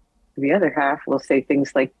the other half will say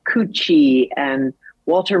things like coochie and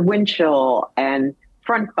Walter Winchell and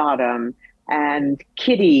Front Bottom and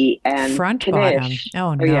Kitty and Front Knish. bottom.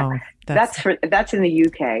 Oh no. Yeah. That's in the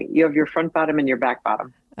UK. You have your front bottom and your back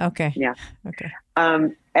bottom. Okay. Yeah. Okay.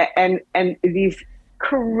 And these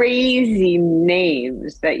crazy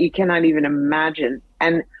names that you cannot even imagine.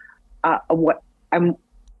 And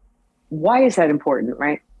why is that important,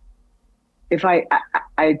 right? If I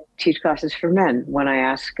teach classes for men, when I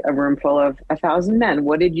ask a room full of 1,000 men,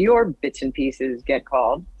 what did your bits and pieces get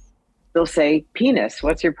called? They'll say, penis.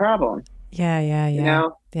 What's your problem? Yeah. You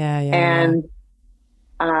know? Yeah. And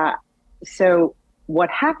so what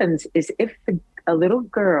happens is if a little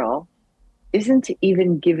girl isn't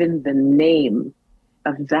even given the name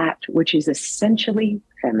of that which is essentially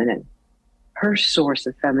feminine, her source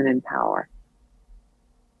of feminine power,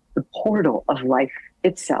 the portal of life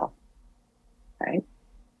itself, right?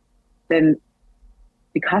 Then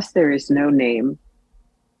because there is no name,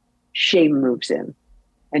 shame moves in.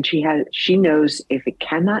 And she knows if it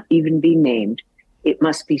cannot even be named, it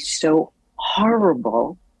must be so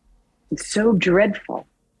horrible and so dreadful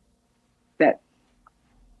that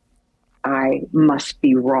I must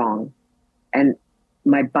be wrong and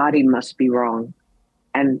my body must be wrong.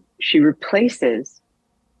 And she replaces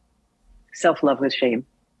self-love with shame.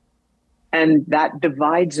 And that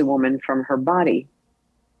divides a woman from her body.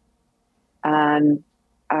 And,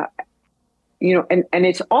 and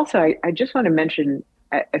it's also, I just want to mention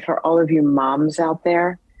for all of you moms out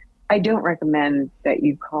there, I don't recommend that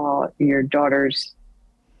you call your daughter's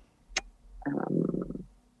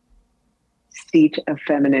seat of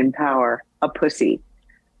feminine power a pussy.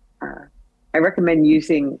 I recommend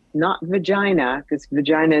using not vagina, because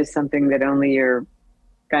vagina is something that only your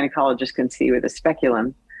gynecologist can see with a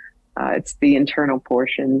speculum. It's the internal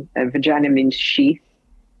portion. Vagina means sheath.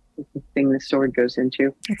 It's the thing the sword goes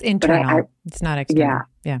into. It's internal. It's not external.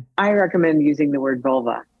 Yeah. I recommend using the word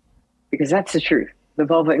vulva because that's the truth. The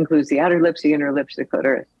vulva includes the outer lips, the inner lips, the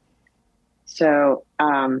clitoris. So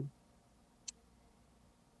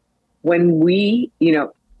when we,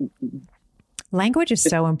 language is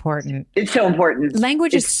so important. It's so important.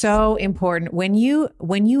 Language is so important. When you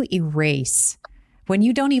erase, when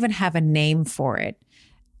you don't even have a name for it,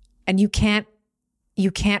 and you can't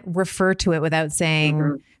refer to it without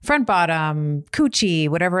saying front, bottom, coochie,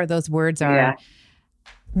 whatever those words are. Yeah.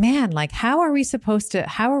 Man, like how are we supposed to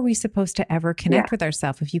ever connect with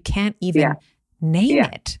ourselves if you can't even name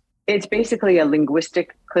it? It's basically a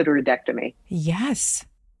linguistic clitoridectomy. Yes.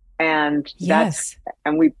 And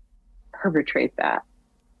and we perpetrate that,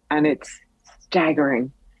 and it's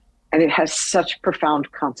staggering, and it has such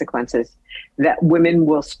profound consequences that women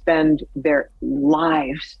will spend their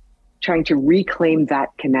lives trying to reclaim that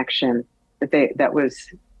connection that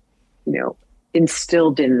was,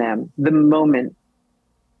 instilled in them the moment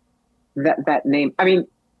that name. I mean,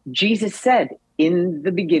 Jesus said, in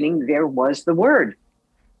the beginning, there was the Word.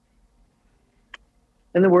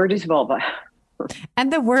 And the Word is vulva.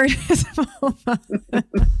 And the Word is vulva.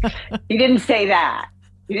 He didn't say that.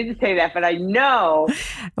 But I know.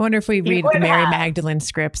 I wonder if we read the Mary Magdalene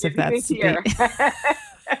scripts if that's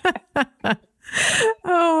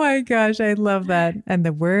Oh my gosh, I love that. And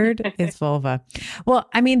the Word is vulva. Well,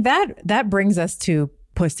 I mean, that brings us to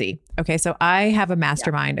pussy. Okay. So I have a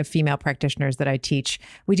mastermind of female practitioners that I teach.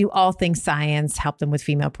 We do all things science, help them with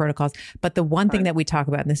female protocols. But the one thing that we talk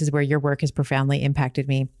about, and this is where your work has profoundly impacted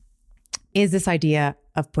me, is this idea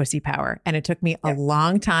of pussy power. And it took me a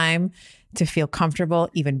long time to feel comfortable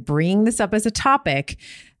even bringing this up as a topic.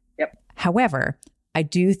 Yep. However, I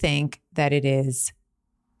do think that it is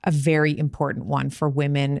a very important one for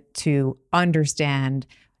women to understand,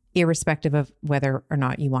 irrespective of whether or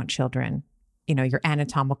not you want children, your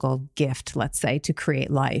anatomical gift, let's say, to create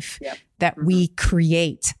life, that we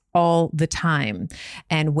create all the time.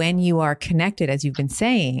 And when you are connected, as you've been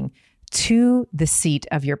saying, to the seat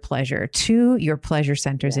of your pleasure, to your pleasure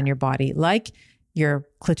centers in your body, like your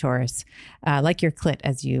clitoris, like your clit,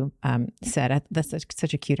 as you said, that's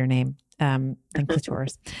such a cuter name than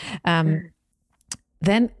clitoris.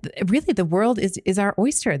 Then really the world is our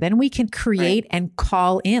oyster. Then we can create and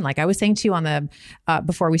call in. Like I was saying to you on the,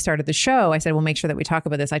 before we started the show, I said, we'll make sure that we talk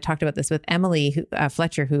about this. I talked about this with Emily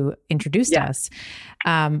Fletcher, who introduced us.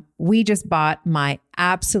 We just bought my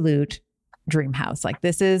absolute dream house. Like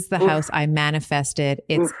this is the house I manifested.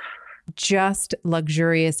 It's just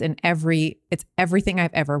luxurious in it's everything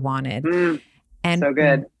I've ever wanted. And so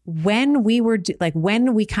good. When we were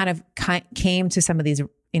when we kind of came to some of these,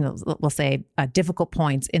 we'll say difficult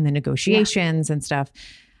points in the negotiations and stuff,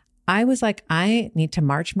 I was like, I need to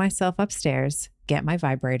march myself upstairs, get my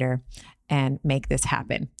vibrator and make this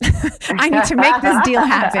happen. I need to make this deal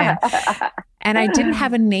happen. And I didn't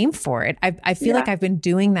have a name for it. I feel like I've been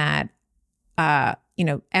doing that.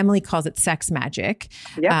 Emily calls it sex magic.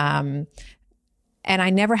 Yeah. And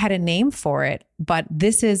I never had a name for it, but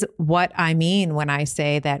this is what I mean when I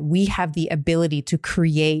say that we have the ability to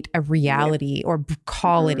create a reality or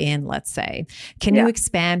call it in, let's say. Can you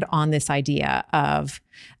expand on this idea of,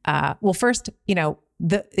 first,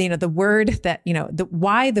 the word that,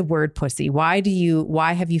 why the word pussy? Why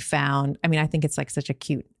have you found, I think it's like such a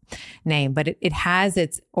cute name, but it has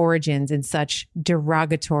its origins in such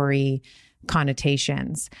derogatory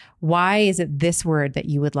connotations. Why is it this word that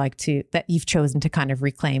that you've chosen to kind of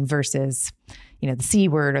reclaim versus, the C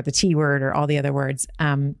word or the T word or all the other words?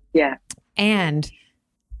 And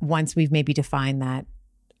once we've maybe defined that,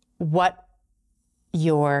 what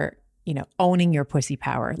your, owning your pussy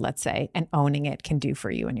power, let's say, and owning it can do for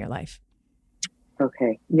you in your life.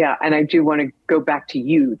 Okay. Yeah. And I do want to go back to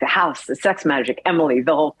you, the house, the sex magic, Emily,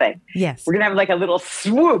 the whole thing. Yes. We're going to have like a little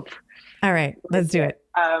swoop. All right. Let's do it.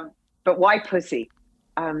 But why pussy?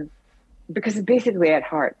 Because basically at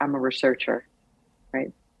heart, I'm a researcher,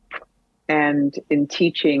 right? And in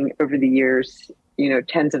teaching over the years,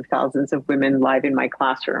 tens of thousands of women live in my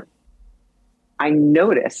classroom, I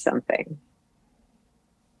notice something.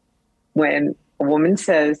 When a woman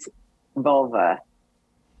says vulva,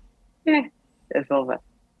 says vulva,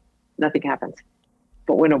 nothing happens.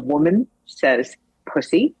 But when a woman says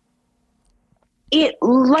pussy, it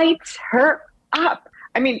lights her up.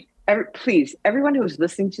 Please, everyone who's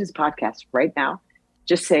listening to this podcast right now,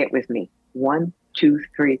 just say it with me. 1, 2,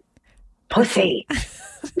 3. Pussy.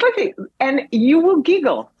 Pussy. And you will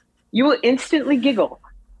giggle. You will instantly giggle.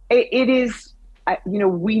 It is,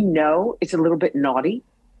 we know it's a little bit naughty.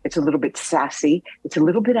 It's a little bit sassy. It's a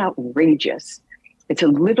little bit outrageous. It's a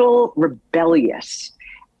little rebellious.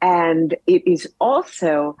 And it is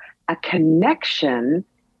also a connection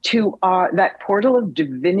to that portal of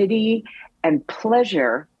divinity and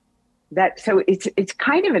pleasure. So it's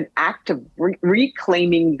kind of an act of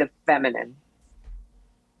reclaiming the feminine.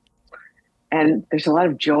 And there's a lot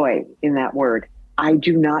of joy in that word. I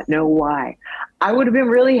do not know why. I would have been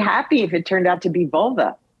really happy if it turned out to be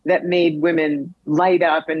vulva that made women light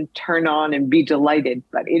up and turn on and be delighted,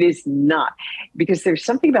 but it is not. Because there's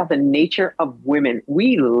something about the nature of women.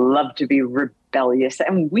 We love to be rebellious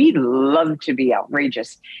and we love to be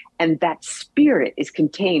outrageous. And that spirit is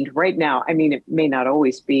contained right now. It may not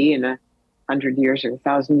always be. In 100 years or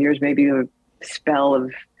 1,000 years, maybe the spell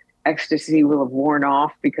of ecstasy will have worn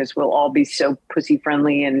off because we'll all be so pussy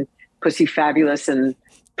friendly and pussy fabulous and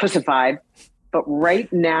pussified. But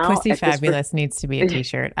right now, pussy fabulous needs to be a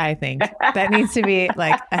t-shirt. I think that needs to be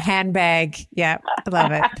like a handbag. Yeah. I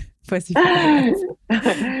love it. Pussy fabulous.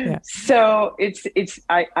 Yeah. So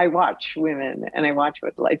I watch women and I watch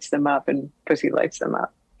what lights them up, and pussy lights them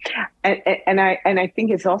up. And I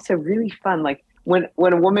think it's also really fun. Like when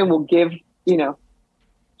a woman will give,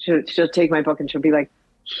 she'll take my book and she'll be like,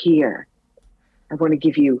 here, I want to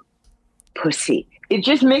give you pussy. It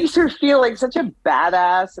just makes her feel like such a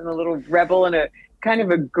badass and a little rebel and a kind of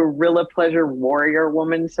a guerrilla pleasure warrior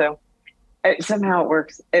woman. So somehow it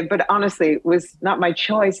works. But honestly, it was not my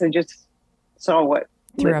choice. I just saw what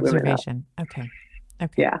through observation. Okay.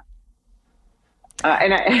 Yeah.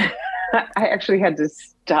 And I actually had to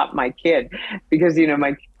stop my kid because,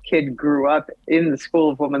 my kid grew up in the School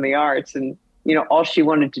of Womanly Arts, and, all she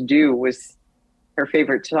wanted to do was, her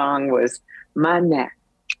favorite song was "My Neck,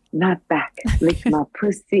 Not Back, Lick My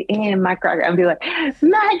Pussy and My Cracker." I'd be like,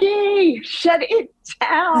 Maggie, shut it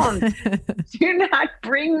down. Do not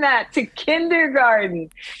bring that to kindergarten.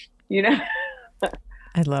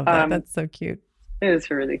 I love that. That's so cute. It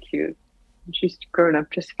is really cute. She's grown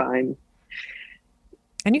up just fine.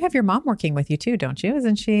 And you have your mom working with you too, don't you?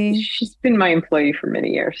 Isn't she? She's been my employee for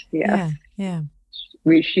many years. Yes. Yeah.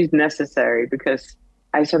 She's necessary because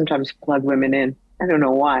I sometimes plug women in. I don't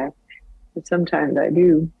know why, but sometimes I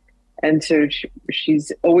do. And so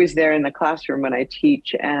she's always there in the classroom when I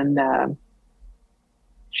teach, and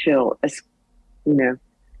she'll,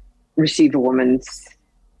 receive a woman's,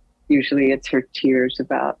 usually it's her tears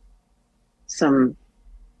about some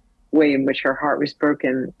way in which her heart was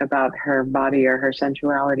broken about her body or her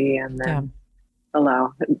sensuality, and then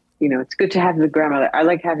allow, it's good to have the grandmother. I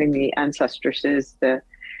like having the ancestresses, the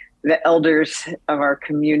elders of our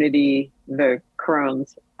community, the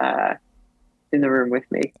crones, in the room with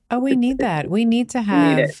me. Oh, we need that. We need to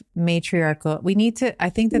have matriarchal. We need to, I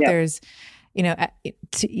think that there's,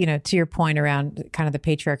 to your point around kind of the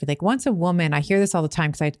patriarchy, like once a woman, I hear this all the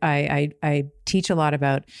time because I teach a lot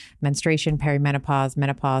about menstruation, perimenopause,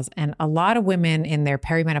 menopause, and a lot of women in their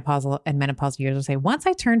perimenopausal and menopausal years will say, once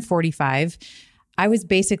I turned 45, I was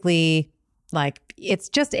basically Like, it's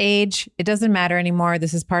just age. It doesn't matter anymore.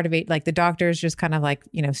 This is part of it. Like the doctors just kind of like,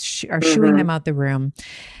 are shooing them out the room.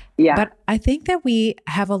 Yeah. But I think that we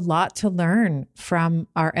have a lot to learn from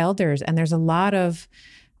our elders. And there's a lot of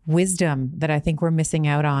wisdom that I think we're missing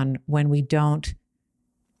out on when we don't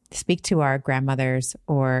speak to our grandmothers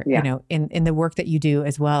or, in the work that you do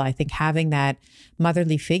as well. I think having that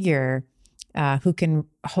motherly figure who can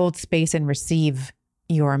hold space and receive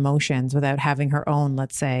your emotions without having her own,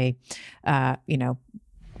 let's say,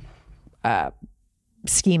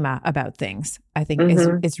 schema about things, I think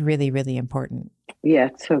is really, really important. Yeah,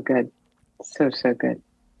 it's so good. So good.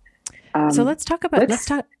 So let's talk about,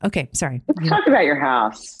 okay, sorry. Let's talk about your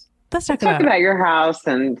house. Let's talk about your house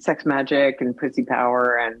and sex magic and pussy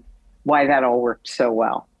power and why that all worked so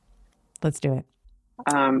well. Let's do it.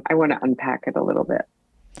 I want to unpack it a little bit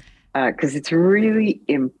because it's really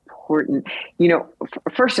important.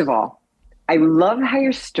 First of all, I love how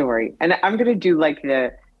your story, and I'm going to do like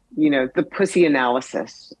the pussy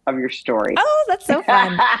analysis of your story. Oh, that's so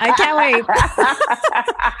fun. I can't wait.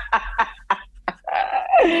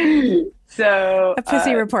 So a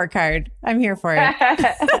pussy report card. I'm here for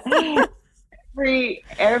it.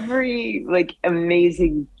 every like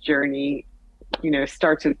amazing journey,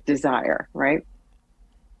 starts with desire, right?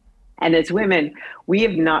 And as women, we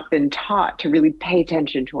have not been taught to really pay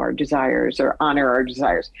attention to our desires or honor our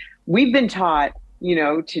desires. We've been taught,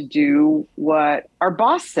 to do what our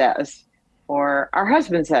boss says or our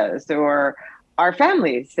husband says or our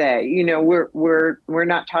families say. We're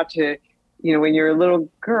not taught to, when you're a little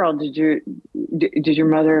girl, did your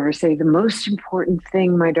mother ever say the most important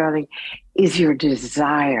thing, my darling, is your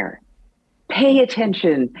desire? Pay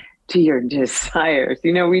attention to your desires.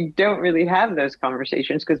 We don't really have those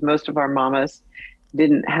conversations because most of our mamas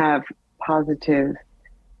didn't have positive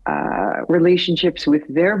relationships with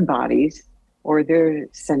their bodies or their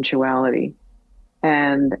sensuality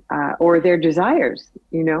and or their desires,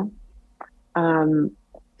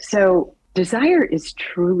 so desire is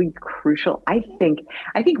truly crucial. I think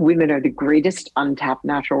women are the greatest untapped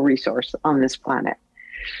natural resource on this planet.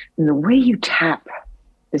 And the way you tap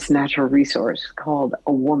this natural resource called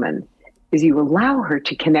a woman is you allow her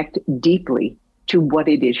to connect deeply to what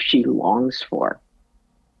it is she longs for.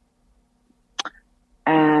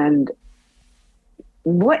 And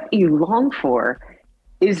what you long for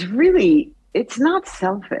is really, it's not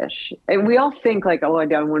selfish. And we all think like, oh, I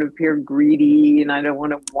don't want to appear greedy and I don't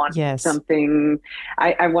want to want something.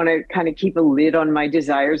 I want to kind of keep a lid on my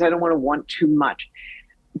desires. I don't want to want too much.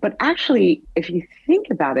 But actually, if you think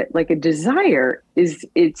about it, like a desire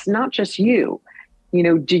it's not just you.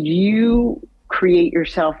 Did you create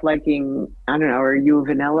yourself liking, I don't know, are you a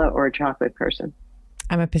vanilla or a chocolate person?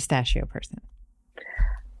 I'm a pistachio person.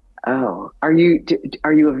 Oh, are you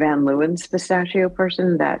a Van Leeuwen's pistachio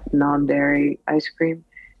person, that non-dairy ice cream?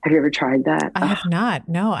 Have you ever tried that? I have not.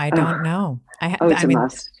 No, I don't know. It's a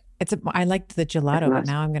must. I liked the gelato, but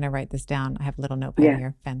now I'm going to write this down. I have a little notepad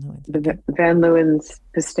here. Van Leeuwen's. The Van Leeuwen's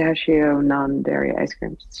pistachio non-dairy ice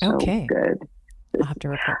cream. So good. I'll have to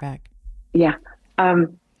report back. Yeah.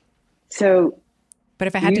 But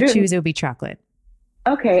if I had to choose, it would be chocolate.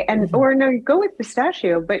 Okay. And, or no, you go with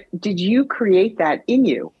pistachio, but did you create that in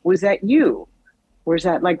you? Was that you? Or is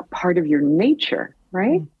that like part of your nature?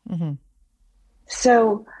 Right. Mm-hmm.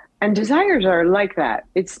 So, and desires are like that.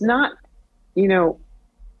 It's not,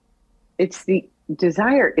 it's the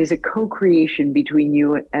desire is a co-creation between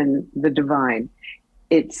you and the divine.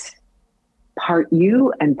 It's part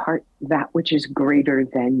you and part that which is greater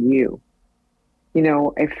than you.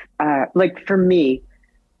 If like for me,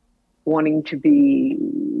 wanting to be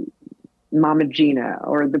Mama Gina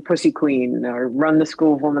or the Pussy Queen or run the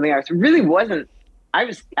School of Womanly Arts, really wasn't. I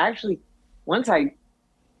was actually, once I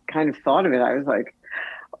kind of thought of it, I was like,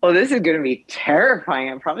 oh, this is going to be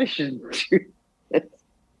terrifying. I probably shouldn't do this.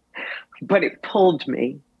 But it pulled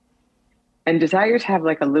me. And desires have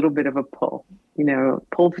like a little bit of a pull,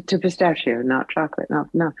 pull to pistachio, not chocolate.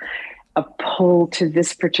 No, a pull to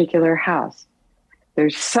this particular house.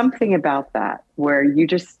 There's something about that where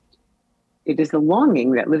it is the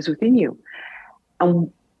longing that lives within you.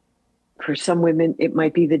 And for some women, it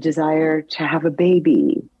might be the desire to have a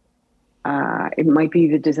baby. It might be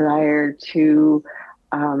the desire to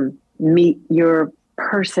meet your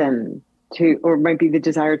person, or it might be the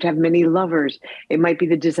desire to have many lovers. It might be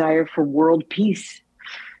the desire for world peace.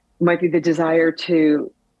 It might be the desire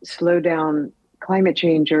to slow down climate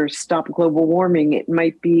change or stop global warming. It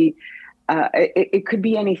might be, it could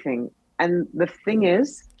be anything. And the thing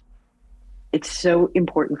is, it's so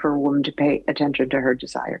important for a woman to pay attention to her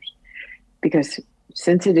desires, because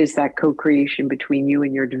since it is that co-creation between you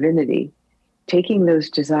and your divinity, taking those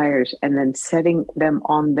desires and then setting them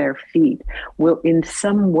on their feet will in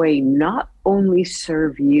some way not only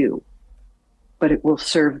serve you, but it will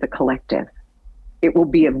serve the collective. It will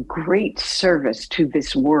be of great service to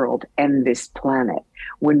this world and this planet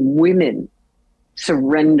when women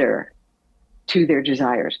surrender to their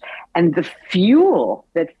desires. And the fuel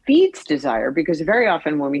that feeds desire, because very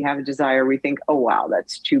often when we have a desire, we think, oh, wow,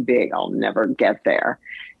 that's too big. I'll never get there.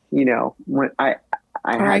 You know, when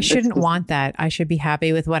I shouldn't want that. I should be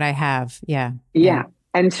happy with what I have. Yeah. Yeah.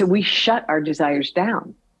 And so we shut our desires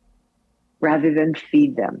down rather than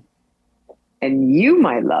feed them. And you,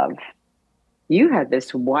 my love, you had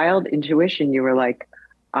this wild intuition. You were like,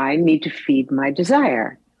 I need to feed my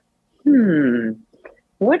desire.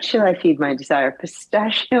 What shall I feed my desire?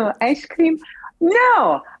 Pistachio ice cream?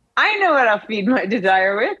 No, I know what I'll feed my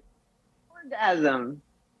desire with. Orgasm.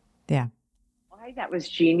 Yeah. Why that was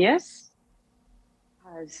genius?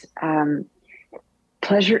 Because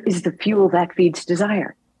pleasure is the fuel that feeds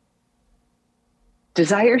desire.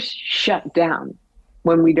 Desires shut down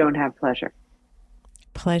when we don't have pleasure.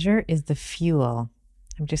 Pleasure is the fuel.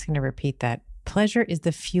 I'm just going to repeat that. Pleasure is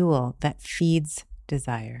the fuel that feeds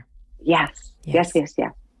desire. Yes.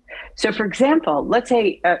 So, for example, let's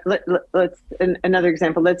say, another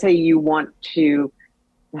example. Let's say you want to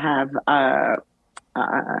have a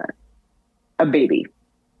baby,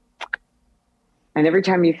 and every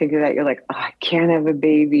time you think of that, you're like, oh, I can't have a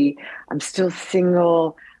baby. I'm still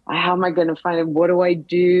single. How am I going to find it? What do I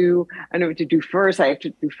do? I know what to do first. I have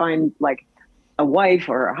to find like a wife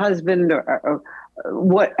or a husband or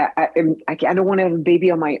what? I don't want to have a baby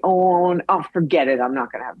on my own. Oh, forget it. I'm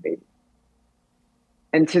not going to have a baby.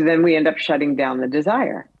 And so then we end up shutting down the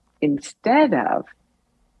desire instead of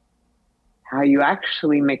how you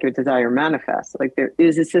actually make your desire manifest. Like there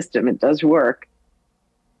is a system, it does work.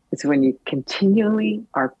 It's when you continually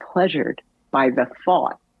are pleasured by the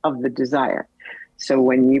thought of the desire. So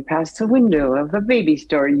when you pass the window of a baby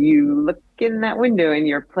store, you look in that window and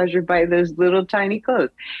you're pleasured by those little tiny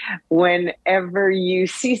clothes. Whenever you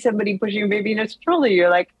see somebody pushing a baby in a stroller,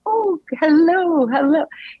 you're like, oh, hello.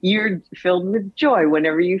 You're filled with joy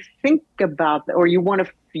whenever you think about that, or you want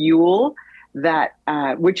to fuel that,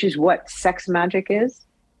 which is what sex magic is.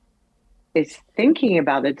 It's thinking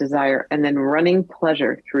about a desire and then running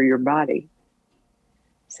pleasure through your body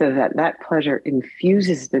so that that pleasure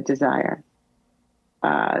infuses the desire.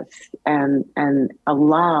 And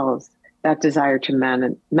allows that desire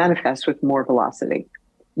to manifest with more velocity.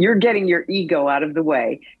 You're getting your ego out of the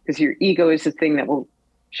way because your ego is the thing that will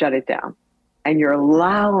shut it down. And you're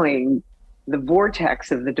allowing the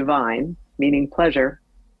vortex of the divine, meaning pleasure,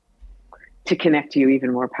 to connect you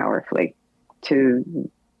even more powerfully to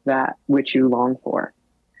that which you long for.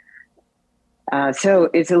 So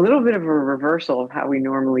it's a little bit of a reversal of how we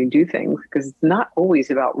normally do things because it's not always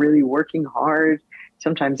about really working hard.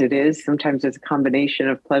 Sometimes it is. Sometimes it's a combination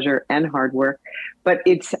of pleasure and hard work. But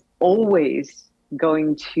it's always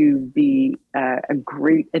going to be a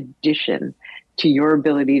great addition to your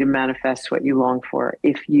ability to manifest what you long for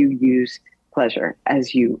if you use pleasure,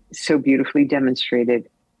 as you so beautifully demonstrated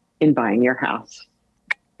in buying your house.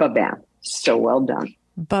 Ba-bam. So well done.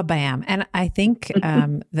 Ba-bam. And I think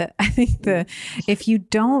if you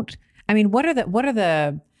don't, I mean, what are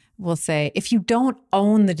the we'll say, if you don't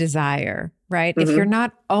own the desire, right? Mm-hmm. If you're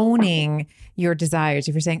not owning your desires,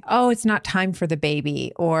 if you're saying, oh, it's not time for the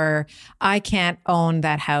baby, or I can't own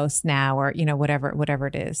that house now, or, you know, whatever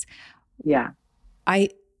it is. Yeah.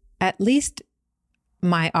 At least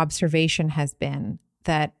my observation has been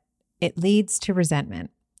that it leads to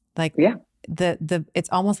resentment. Like, yeah. It's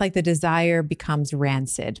almost like the desire becomes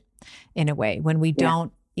rancid in a way when we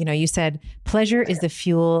don't, you know, you said pleasure is the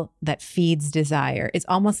fuel that feeds desire. It's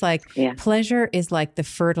almost like pleasure is like the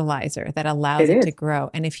fertilizer that allows it to grow.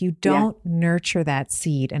 And if you don't nurture that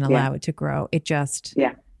seed and allow it to grow, it just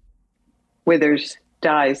withers,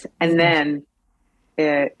 dies. And then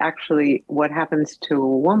actually what happens to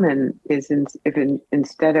a woman is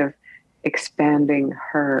instead of expanding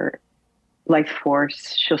her life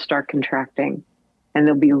force, she'll start contracting, and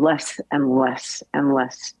there'll be less and less and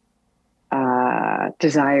less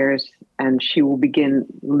desires, and she will begin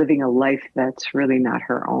living a life that's really not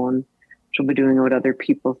her own. She'll be doing what other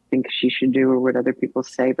people think she should do or what other people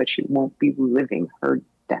say, but she won't be living her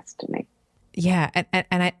destiny. Yeah.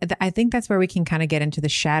 And I think that's where we can kind of get into the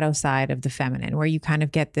shadow side of the feminine, where you kind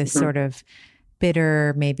of get this sort of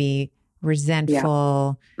bitter, maybe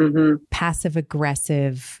resentful, passive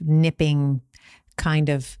aggressive, nipping kind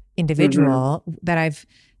of individual that I've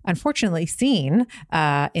unfortunately seen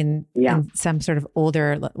in some sort of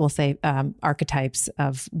older, we'll say, archetypes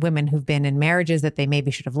of women who've been in marriages that they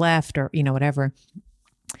maybe should have left, or, whatever.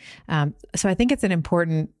 So I think it's an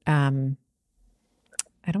important,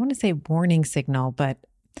 I don't want to say warning signal, but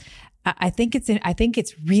I think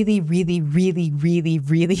it's really, really, really, really,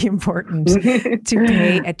 really important to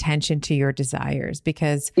pay attention to your desires,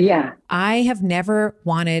 because I have never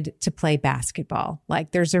wanted to play basketball.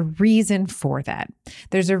 Like, there's a reason for that.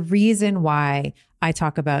 There's a reason why I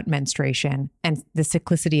talk about menstruation and the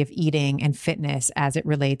cyclicity of eating and fitness as it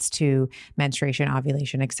relates to menstruation,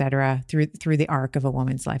 ovulation, et cetera, through the arc of a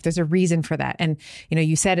woman's life. There's a reason for that. And,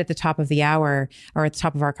 you said at the top of the hour, or at the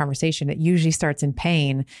top of our conversation, it usually starts in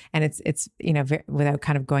pain. And it's without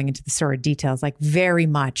kind of going into the sordid details, like very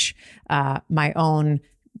much my own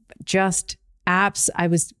just apps.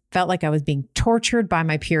 Felt like I was being tortured by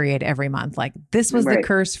my period every month. Like, this was the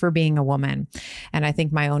curse for being a woman. And I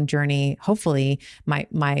think my own journey, hopefully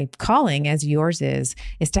my calling, as yours is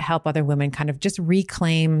to help other women kind of just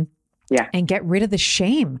reclaim and get rid of the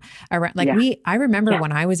shame around. Like I remember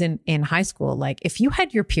when I was in high school, like, if you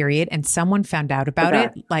had your period and someone found out about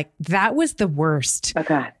it, like, that was the worst.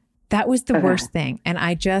 That was the worst thing. And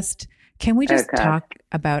can we just talk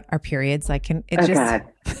about our periods? Like, God.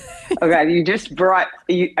 Oh God,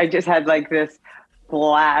 I just had like this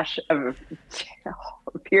flash of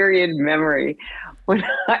period memory when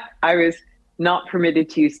I was not permitted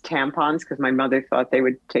to use tampons because my mother thought they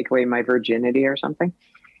would take away my virginity or something.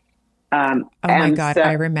 Oh my God,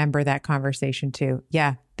 I remember that conversation too.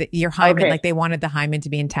 Yeah. Your hymen, like, they wanted the hymen to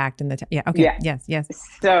be intact in the, yes.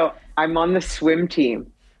 So I'm on the swim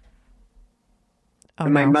team.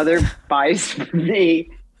 And my mother buys me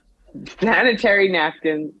sanitary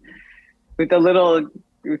napkins with a little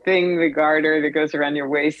thing, the garter that goes around your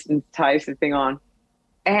waist and ties the thing on,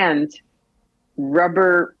 and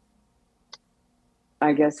rubber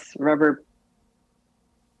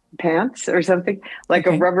pants or something, like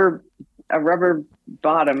a rubber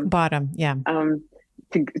bottom. Yeah.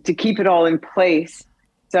 To keep it all in place.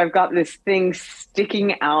 So I've got this thing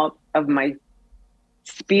sticking out of my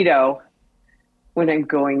Speedo when I'm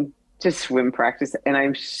going to swim practice, and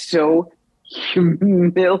I'm so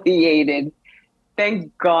humiliated.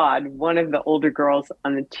 Thank God one of the older girls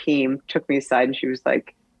on the team took me aside, and she was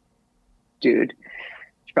like, dude,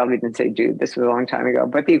 she probably didn't say dude, this was a long time ago,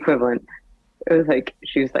 but the equivalent. It was like,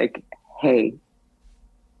 she was like, hey,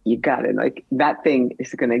 you got it. Like, that thing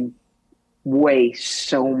is going to weigh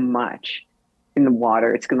so much in the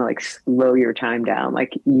water. It's going to like slow your time down.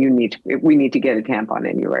 Like, we need to get a tampon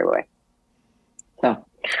in you right away. So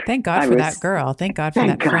thank God for that girl. Thank God for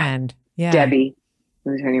that friend. Yeah. Debbie.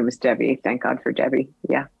 Her name was Debbie. Thank God for Debbie.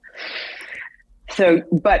 Yeah. So,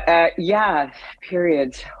 but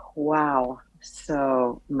periods. Wow.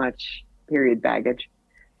 So much period baggage.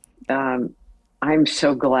 I'm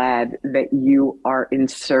so glad that you are in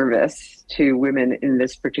service to women in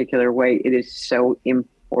this particular way. It is so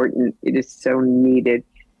important. It is so needed.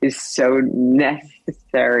 It is so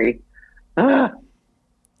necessary. Oh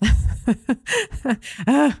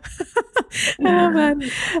man.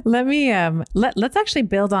 Let me let's actually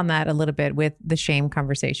build on that a little bit with the shame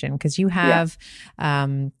conversation, because you have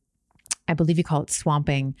I believe you call it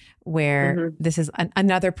swamping, where this is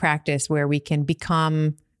another practice where we can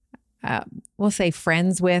become we'll say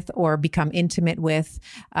friends with, or become intimate with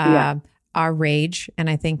our rage. And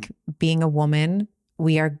I think being a woman,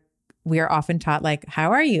 we are often taught, like,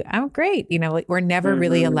 how are you? I'm great. We're never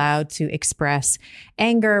really allowed to express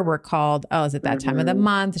anger. We're called, oh, is it that time of the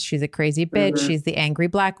month? She's a crazy bitch. She's the angry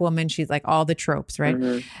Black woman. She's like all the tropes,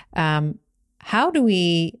 right? How do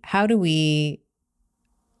we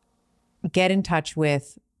get in touch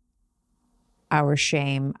with our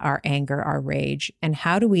shame, our anger, our rage, and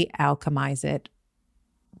how do we alchemize it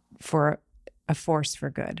for a force for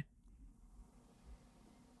good?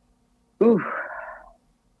 Ooh.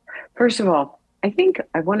 First of all, I think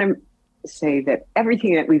I want to say that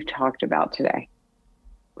everything that we've talked about today,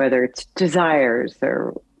 whether it's desires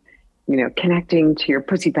or, connecting to your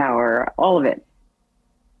pussy power, all of it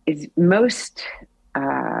is most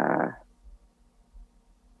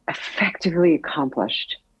effectively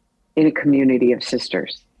accomplished in a community of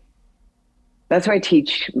sisters. That's why I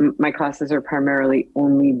teach. My classes are primarily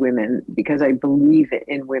only women, because I believe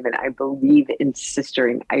in women. I believe in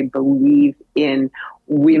sistering. I believe in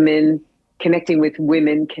women connecting with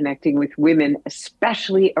women,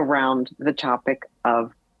 especially around the topic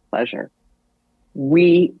of pleasure.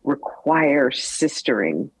 We require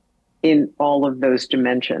sistering in all of those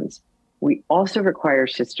dimensions. We also require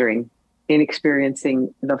sistering in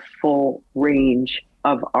experiencing the full range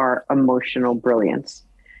of our emotional brilliance.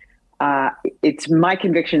 It's my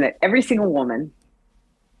conviction that every single woman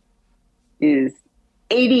is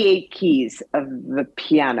 88 keys of the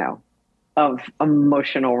piano of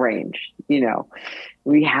emotional range.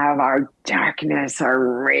 We have our darkness, our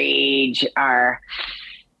rage, our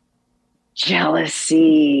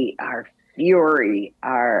jealousy, our fury,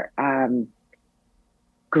 our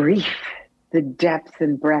grief, the depth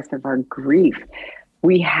and breadth of our grief.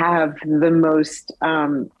 We have the most,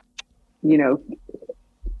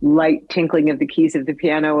 light tinkling of the keys of the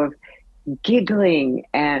piano of giggling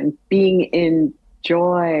and being in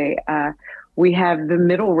joy. We have the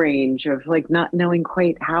middle range of like not knowing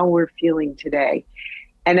quite how we're feeling today.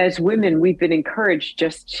 And as women, we've been encouraged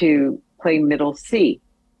just to play middle C.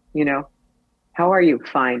 How are you?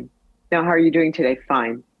 Fine. Now, how are you doing today?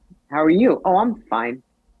 Fine. How are you? Oh, I'm fine.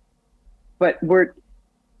 But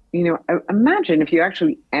imagine if you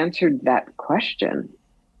actually answered that question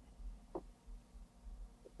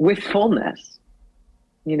with fullness.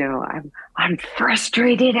 I'm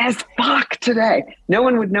frustrated as fuck today. No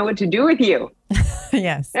one would know what to do with you.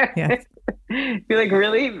 Yes. Be like,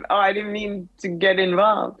 really? Oh, I didn't mean to get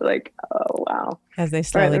involved. Like, oh, wow. As they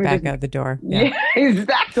slowly back out the door. Yeah,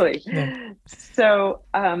 exactly. Yeah. So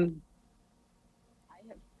I have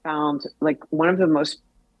found like one of the most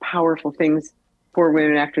powerful things for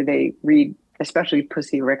women after they read, especially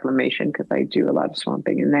Pussy Reclamation, because I do a lot of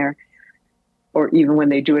swamping in there, or even when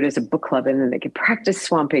they do it as a book club and then they can practice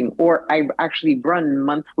swamping, or I actually run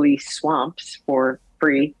monthly swamps for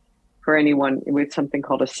free for anyone with something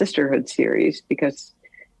called a sisterhood series, because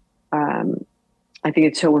I think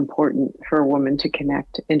it's so important for a woman to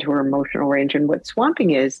connect into her emotional range. And what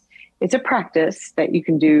swamping is, it's a practice that you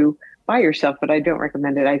can do by yourself, but I don't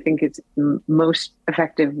recommend it. I think it's most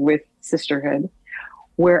effective with sisterhood,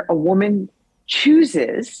 where a woman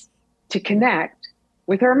chooses to connect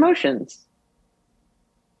with her emotions.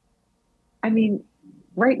 I mean,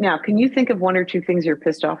 right now, can you think of one or two things you're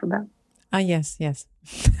pissed off about? Yes.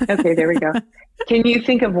 Okay, there we go. Can you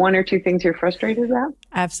think of one or two things you're frustrated about?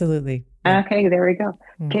 Absolutely. Yeah. Okay, there we go.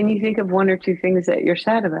 Can you think of one or two things that you're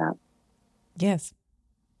sad about? Yes.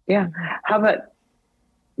 Yeah. How about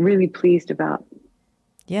really pleased about?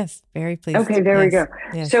 Yes, very pleased. Okay, there we go.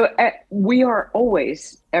 Yes. So we are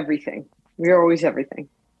always everything. We are always everything.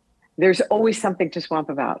 There's always something to swamp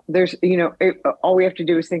about. There's, all we have to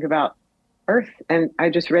do is think about Earth. And I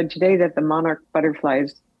just read today that the monarch butterfly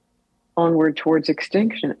is onward towards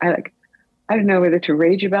extinction. I don't know whether to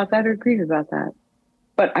rage about that or grieve about that,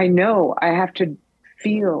 but I know I have to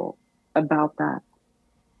feel about that.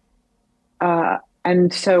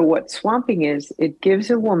 And so what swamping is, it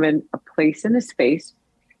gives a woman a place and a space.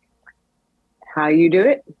 How you do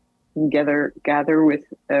it, you gather with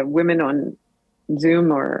women on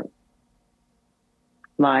Zoom or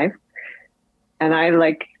live. And I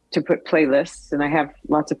like to put playlists, and I have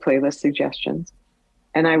lots of playlist suggestions.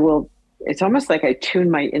 And it's almost like I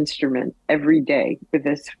tune my instrument every day with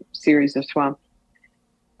this series of swamps.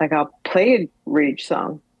 Like I'll play a rage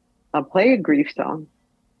song. I'll play a grief song.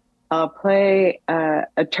 I'll play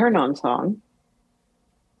a turn on song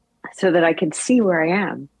so that I can see where I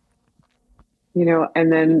am,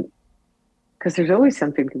 and then, because there's always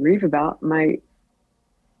something to grieve about. My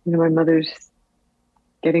mother's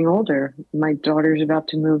getting older. My daughter's about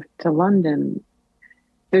to move to London.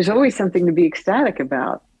 There's always something to be ecstatic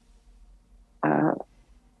about.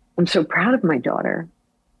 I'm so proud of my daughter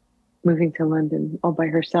moving to London all by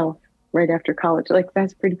herself right after college. Like,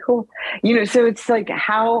 that's pretty cool. So it's like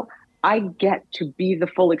how I get to be the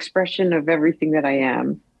full expression of everything that I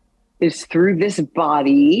am is through this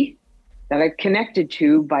body that I've connected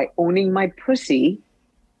to by owning my pussy,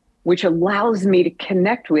 which allows me to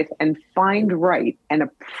connect with and find right and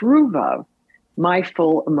approve of my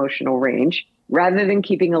full emotional range, rather than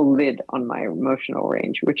keeping a lid on my emotional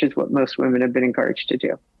range, which is what most women have been encouraged to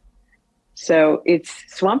do. So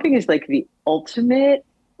swamping is like the ultimate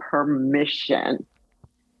permission.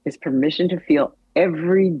 It's permission to feel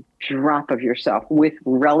every drop of yourself with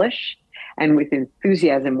relish and with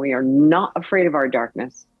enthusiasm. We are not afraid of our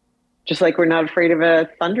darkness, just like we're not afraid of a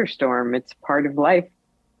thunderstorm. It's part of life.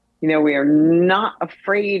 We are not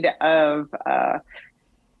afraid of a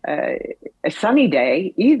sunny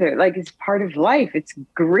day either. Like, it's part of life. It's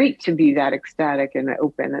great to be that ecstatic and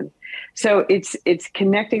open. And so it's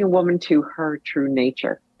connecting a woman to her true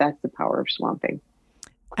nature. That's the power of swamping.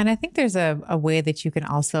 And I think there's a way that you can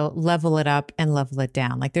also level it up and level it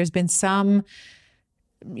down. Like, there's been some,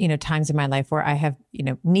 times in my life where I have,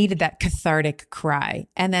 needed that cathartic cry.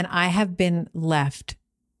 And then I have been left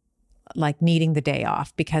like needing the day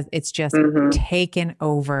off because it's just taken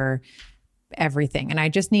over everything. And I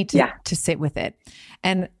just need to sit with it.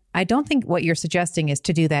 And I don't think what you're suggesting is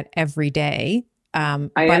to do that every day. I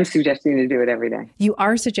am suggesting to do it every day. You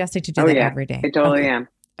are suggesting to do that every day. I totally okay. am.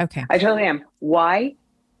 Okay. I totally am. Why?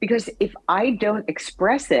 Because if I don't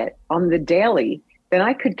express it on the daily, then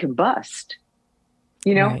I could combust.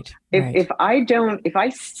 You know, right. if I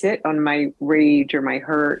sit on my rage or my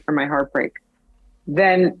hurt or my heartbreak,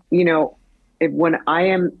 then, you know, when I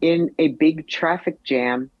am in a big traffic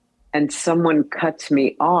jam and someone cuts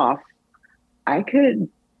me off, I could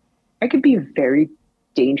be a very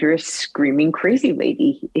dangerous, screaming, crazy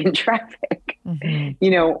lady in traffic, you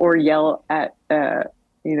know, or yell at,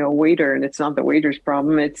 you know, waiter, and it's not the waiter's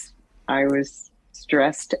problem. I was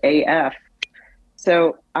stressed AF.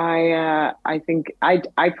 So I think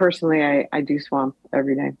I personally, I do swamp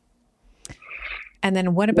every day. And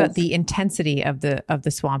then what about the intensity of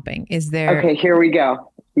the swamping? Is there? Okay, here we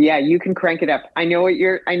go. Yeah, you can crank it up. I know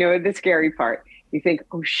the scary part. You think,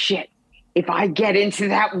 oh shit, if I get into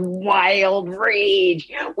that wild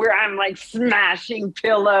rage where I'm like smashing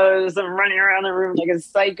pillows and running around the room like a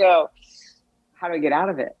psycho, how do I get out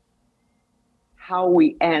of it? How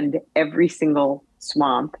we end every single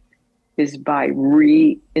swamp is by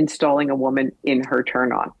reinstalling a woman in her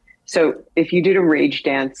turn on. So if you did a rage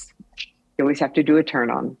dance, you always have to do a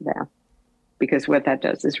turn on there, because what that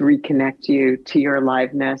does is reconnect you to your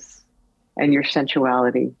aliveness and your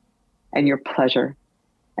sensuality and your pleasure.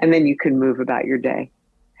 And then you can move about your day.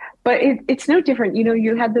 But it's no different. You know,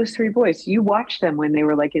 you had those three boys. You watched them when they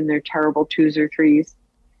were like in their terrible 2s or 3s.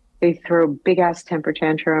 They throw big ass temper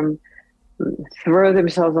tantrum, throw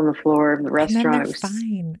themselves on the floor of the restaurant. And then they're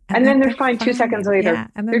fine. And then they're fine 2 seconds later. Yeah,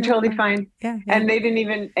 and they're totally fine. Yeah. And they didn't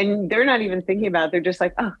even, and they're not even thinking about it. They're just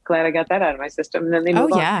like, oh, glad I got that out of my system. And then they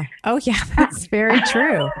move on. Oh yeah. That's very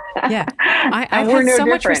true. Yeah. I have so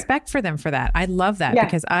much respect for them for that. I love that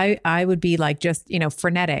because I would be like just, you know,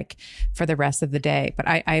 frenetic for the rest of the day. But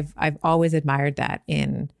I've always admired that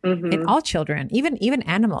in all children, even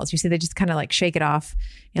animals. You see, they just kind of like shake it off,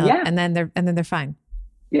 you know, and then they're fine.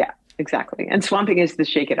 Yeah. Exactly. And swamping is the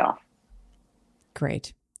shake it off.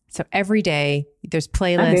 Great. So every day there's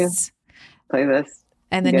playlists.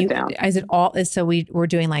 And then is it all, so we're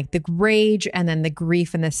doing like the rage and then the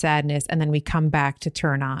grief and the sadness, and then we come back to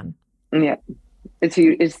turn on. Yeah. It's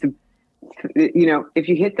the, you know, if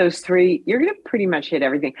you hit those three, you're going to pretty much hit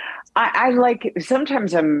everything. I like,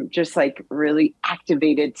 sometimes I'm just like really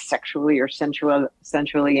activated sexually or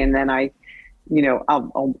sensually. And then you know,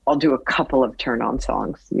 I'll do a couple of turn on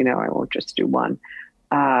songs, you know, I won't just do one,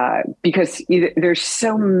 because there's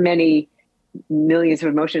so many millions of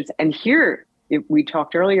emotions. And here we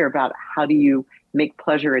talked earlier about how do you make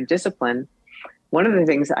pleasure a discipline. One of the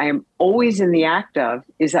things I am always in the act of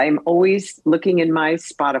is I am always looking in my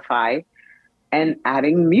Spotify and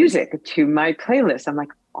adding music to my playlist. I'm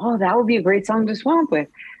like, oh, that would be a great song to swamp with.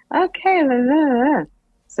 Okay.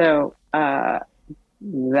 So,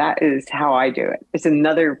 that is how I do it. It's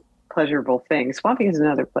another pleasurable thing. Swamping is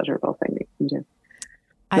another pleasurable thing that you can do.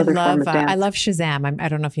 I love Shazam. I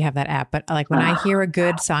don't know if you have that app, but like when I hear a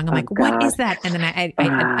good song, I'm like, what is that? And then I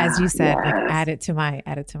as you said, like add it to my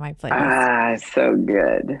playlist. So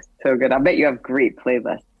good. So good. I bet you have great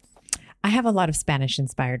playlists. I have a lot of Spanish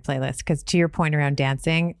inspired playlists because to your point around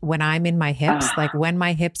dancing, when I'm in my hips, like when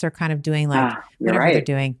my hips are kind of doing like whatever they're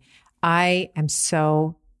doing, I am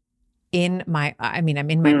so I'm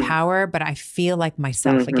in my power, but I feel like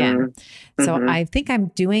myself again. So I think I'm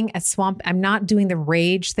doing a swamp. I'm not doing the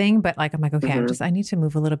rage thing, but like, I'm like, okay, I need to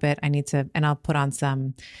move a little bit. And I'll put on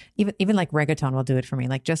some, even like reggaeton will do it for me.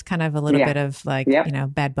 Like just kind of a little bit of like, you know,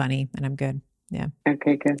 Bad Bunny, and I'm good. Yeah.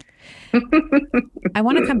 Okay, good. I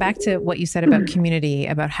want to come back to what you said about community,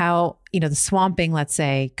 about how, you know, the swamping, let's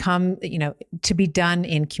say, you know, to be done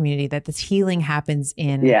in community, that this healing happens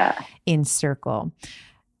in circle.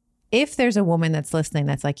 If there's a woman that's listening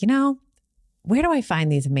that's like, you know, where do I find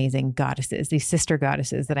these amazing goddesses, these sister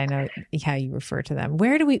goddesses that I know how you refer to them?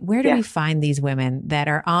 Where do we find these women that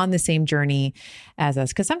are on the same journey as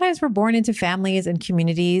us? Because sometimes we're born into families and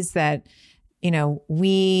communities that, you know,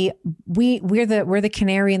 we're the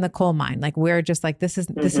canary in the coal mine. Like we're just like, this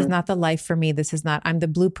is not the life for me. This is not, I'm the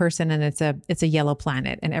blue person and it's a yellow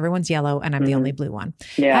planet and everyone's yellow and I'm the only blue one.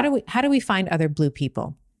 Yeah. How do we find other blue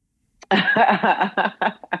people?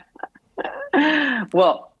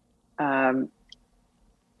 Well,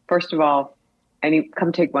 first of all,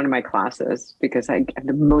 come take one of my classes because I have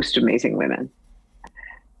the most amazing women.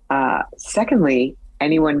 Secondly,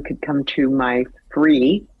 anyone could come to my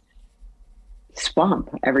free swamp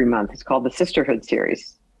every month. It's called the Sisterhood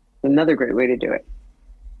Series. Another great way to do it.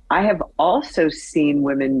 I have also seen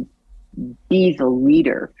women be the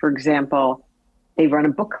leader. For example, they run a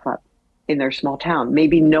book club in their small town.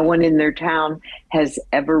 Maybe no one in their town has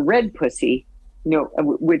ever read Pussy,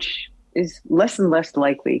 which is less and less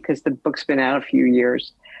likely because the book's been out a few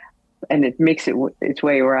years and it makes its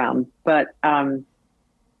way around. But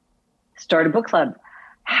start a book club,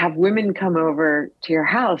 have women come over to your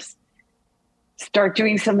house, start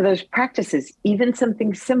doing some of those practices, even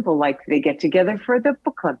something simple like they get together for the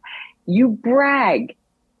book club. You brag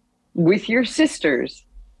with your sisters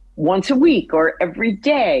once a week or every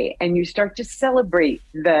day, and you start to celebrate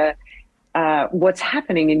what's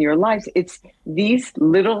happening in your lives. It's these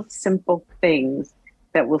little simple things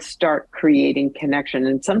that will start creating connection.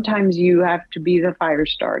 And sometimes you have to be the fire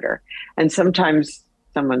starter, and sometimes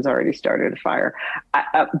someone's already started a fire.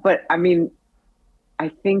 But I mean, I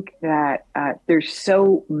think that there's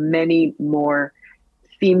so many more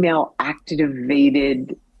female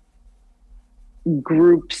activated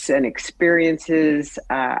groups and experiences.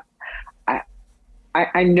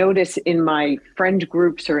 I notice in my friend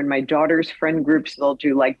groups or in my daughter's friend groups, they'll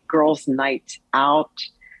do like girls' night out,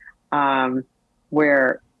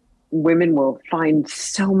 where women will find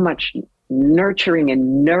so much nurturing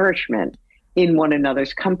and nourishment in one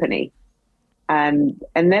another's company. And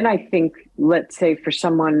then I think, let's say for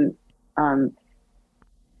someone to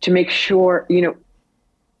make sure,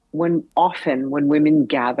 when women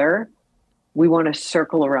gather, we want to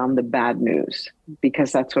circle around the bad news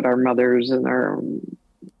because that's what our mothers and our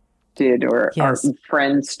did, or yes. our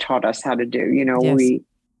friends taught us how to do. Yes. We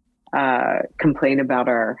complain about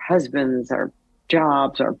our husbands, our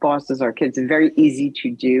jobs, our bosses, our kids. It's very easy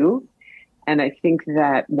to do. And I think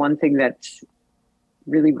that one thing that's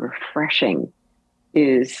really refreshing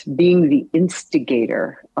is being the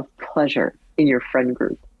instigator of pleasure in your friend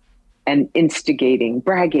group, and instigating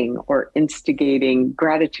bragging or instigating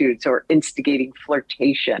gratitudes or instigating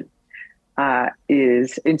flirtation,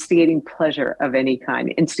 is instigating pleasure of any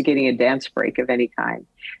kind, instigating a dance break of any kind.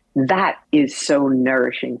 That is so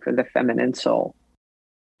nourishing for the feminine soul.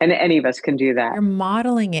 And any of us can do that. You're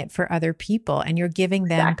modeling it for other people and you're giving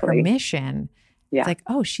them permission. Yeah. It's like,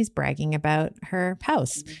 oh, she's bragging about her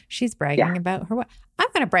house. She's bragging about her. I'm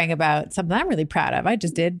going to brag about something I'm really proud of. I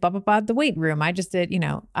just did blah, blah, blah, the weight room. I just did,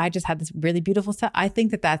 I just had this really beautiful stuff. I think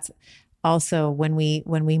that that's also when we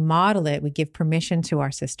model it, we give permission to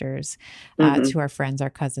our sisters, to our friends, our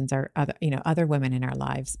cousins, our other women in our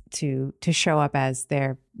lives to show up as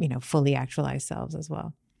their, fully actualized selves as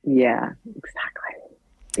well. Yeah, exactly.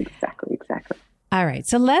 All right.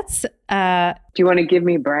 So let's, do you want to give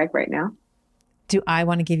me a brag right now? Do I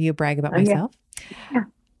want to give you a brag about myself? Yeah.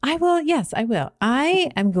 I will. Yes, I will. I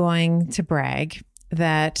am going to brag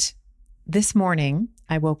that this morning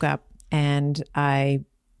I woke up and I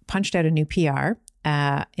punched out a new PR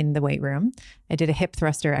in the weight room. I did a hip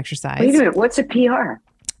thruster exercise. Wait a minute. What's a PR?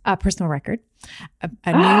 A personal record.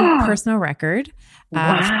 A new personal record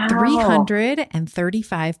of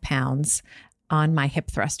 335 pounds on my hip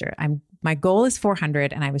thruster. My goal is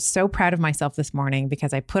 400, and I was so proud of myself this morning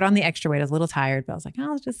because I put on the extra weight. I was a little tired, but I was like,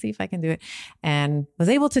 I'll just see if I can do it, and was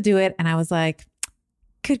able to do it. And I was like,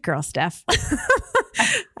 good girl, Steph.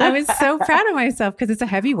 I was so proud of myself because it's a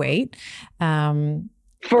heavy weight. For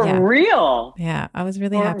real. Yeah. I was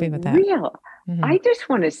really happy with that. Real. Mm-hmm. I just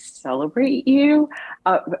want to celebrate you,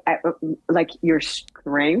 like your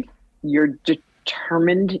strength, your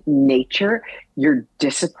determined nature, your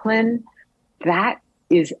discipline. That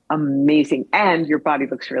is amazing. And your body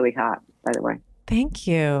looks really hot, by the way. Thank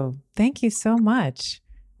you. Thank you so much.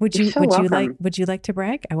 Would you like to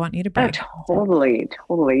brag? I want you to brag. Oh,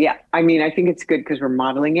 totally. Yeah. I mean, I think it's good because we're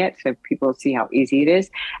modeling it so people see how easy it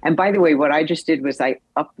is. And by the way, what I just did was I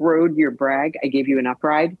uprode your brag. I gave you an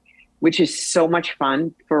upride, which is so much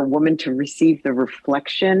fun for a woman to receive the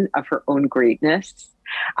reflection of her own greatness.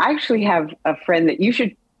 I actually have a friend that you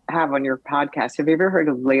should have on your podcast. Have you ever heard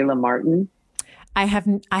of Layla Martin? I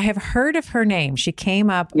have heard of her name. She came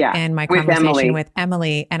up in my conversation with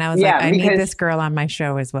Emily, and I was like, I need this girl on my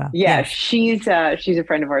show as well. Yeah, yes. She's a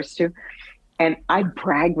friend of ours too. And I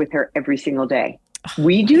brag with her every single day.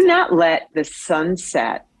 We do not let the sun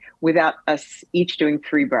set without us each doing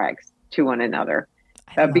 3 brags to one another,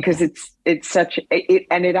 because it's such,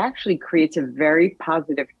 and it actually creates a very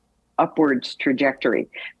positive upwards trajectory,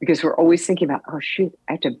 because we're always thinking about, oh shoot,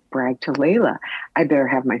 I have to brag to Layla. I better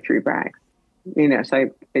have my 3 brags.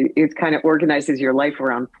 So it kind of organizes your life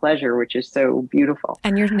around pleasure, which is so beautiful.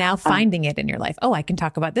 And you're now finding it in your life. Oh, I can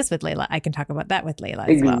talk about this with Layla. I can talk about that with Layla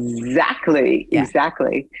as well.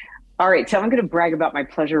 Exactly. All right. So I'm going to brag about my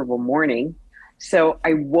pleasurable morning. So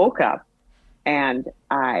I woke up and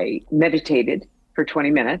I meditated for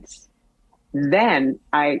 20 minutes. Then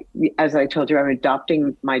as I told you, I'm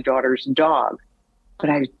adopting my daughter's dog. but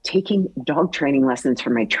I'm taking dog training lessons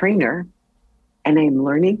from my trainer, and I'm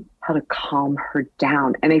learning how to calm her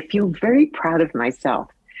down. And I feel very proud of myself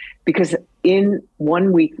because in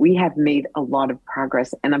 1 week, we have made a lot of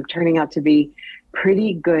progress, and I'm turning out to be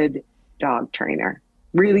pretty good dog trainer.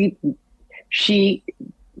 Really, she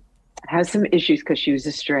has some issues because she was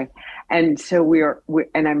a stray. And so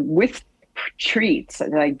and I'm with treats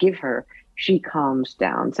that I give her, she calms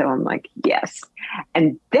down. So I'm like, yes.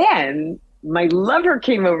 And then my lover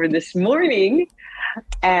came over this morning,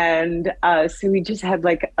 and so we just had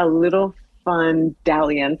like a little fun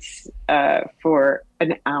dalliance for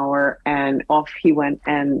an hour, and off he went,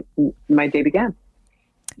 and my day began.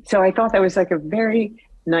 So I thought that was like a very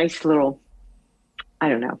nice little, I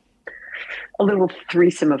don't know, a little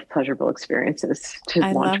threesome of pleasurable experiences to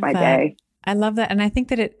launch my day. I love that. And I think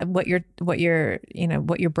that what you're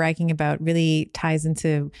bragging about really ties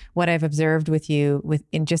into what I've observed with you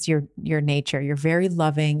in just your nature. You're very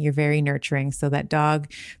loving, you're very nurturing. So that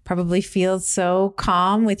dog probably feels so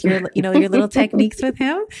calm with your little techniques with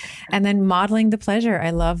him, and then modeling the pleasure. I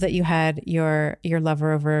love that you had your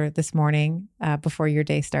lover over this morning before your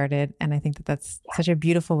day started. And I think that that's such a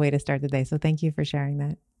beautiful way to start the day. So thank you for sharing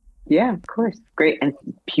that. Yeah, of course. Great. And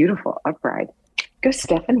beautiful upride. Go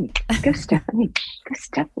Stephanie. Go Stephanie. Go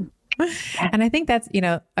Stephanie. And I think that's,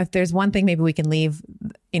 if there's one thing maybe we can leave,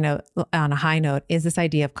 on a high note, is this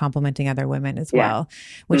idea of complimenting other women as well,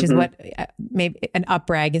 which is what maybe an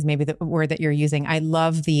upbrag is maybe the word that you're using. I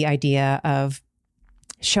love the idea of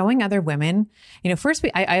showing other women, first,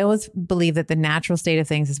 I always believe that the natural state of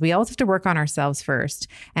things is we always have to work on ourselves first.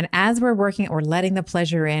 And as we're letting the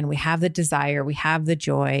pleasure in, we have the desire, we have the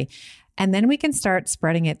joy. And then we can start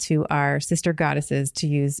spreading it to our sister goddesses, to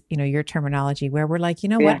use, your terminology, where we're like,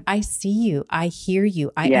 what? I see you. I hear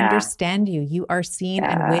you. I understand you. You are seen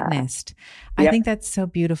and witnessed. I think that's so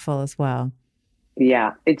beautiful as well.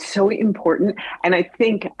 Yeah, it's so important. And I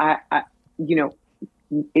think,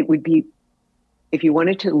 it would be, if you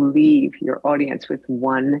wanted to leave your audience with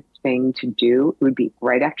one thing to do, it would be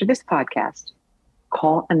right after this podcast,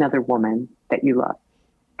 call another woman that you love.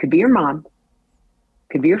 Could be your mom,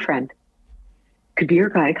 could be your friend, could be your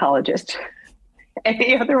gynecologist,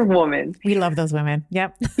 any other woman. We love those women.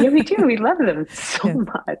 Yep. Yeah, we do. We love them so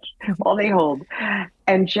much. All they hold.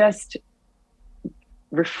 And just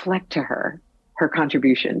reflect to her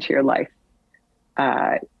contribution to your life.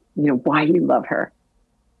 Why you love her,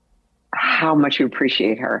 how much you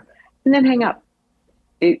appreciate her, and then hang up.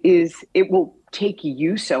 It will take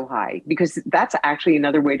you so high, because that's actually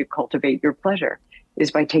another way to cultivate your pleasure,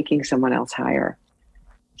 is by taking someone else higher.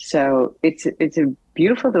 So it's a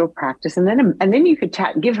beautiful little practice. And then you could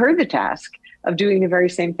give her the task of doing the very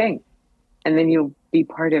same thing. And then you'll be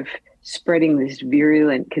part of spreading this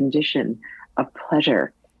virulent condition of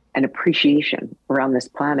pleasure and appreciation around this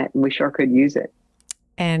planet. And we sure could use it.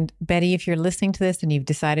 And Betty, if you're listening to this and you've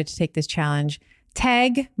decided to take this challenge,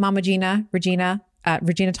 tag Mama Gina, Regina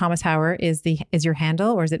Thomas Hauer is your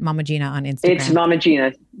handle, or is it Mama Gina on Instagram? It's Mama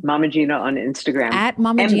Gina on Instagram. At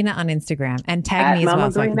Mama Gina on Instagram, and tag me as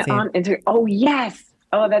well so I can see it. Instagram. Oh, yes.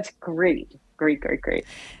 Oh, that's great. Great.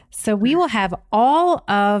 So we will have all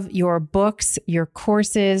of your books, your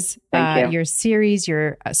courses, your series,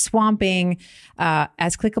 your swamping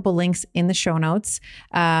as clickable links in the show notes.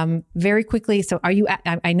 Very quickly. So are you,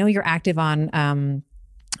 I know you're active on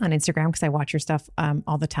Instagram, because I watch your stuff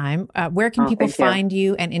all the time. Where can people find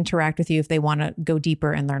you and interact with you if they want to go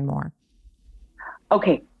deeper and learn more?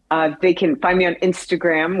 Okay. They can find me on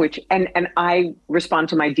Instagram, and I respond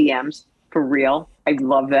to my DMs for real. I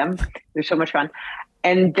love them. They're so much fun.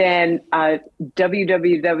 And then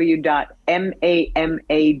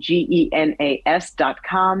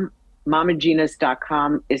www.mamagenas.com,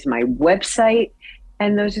 mamagenas.com is my website.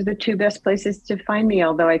 And those are the two best places to find me.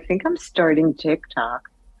 Although I think I'm starting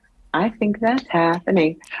TikTok. I think that's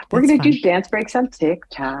happening. We're going to do dance breaks on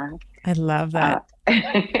TikTok. I love that.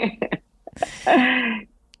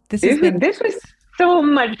 This was so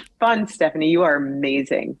much fun, Stephanie. You are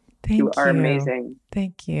amazing. You are amazing.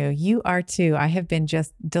 Thank you. You are too. I have been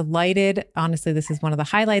just delighted. Honestly, this is one of the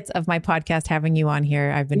highlights of my podcast, having you on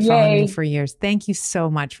here. I've been following you for years. Thank you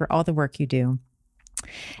so much for all the work you do.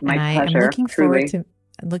 My pleasure.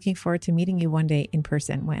 I'm looking forward to meeting you one day in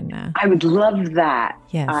person when I would love that.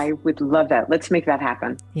 Yes. I would love that. Let's make that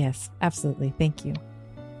happen. Yes, absolutely. Thank you.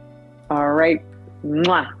 All right.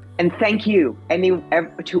 Mwah. And thank you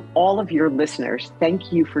to all of your listeners.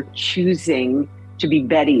 Thank you for choosing to be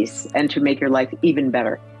Betty's and to make your life even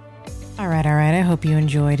better. All right. I hope you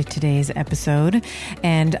enjoyed today's episode.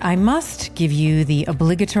 And I must give you the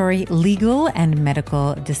obligatory legal and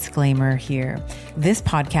medical disclaimer here. This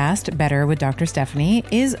podcast, Better with Dr. Stephanie,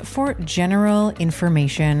 is for general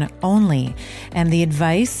information only. And the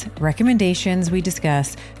advice, recommendations we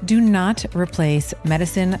discuss do not replace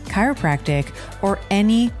medicine, chiropractic, or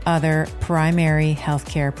any other primary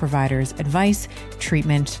healthcare provider's advice,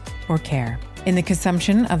 treatment, or care. In the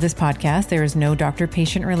consumption of this podcast, there is no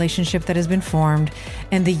doctor-patient relationship that has been formed,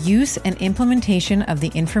 and the use and implementation of the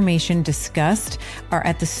information discussed are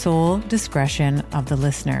at the sole discretion of the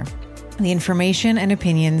listener. The information and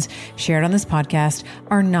opinions shared on this podcast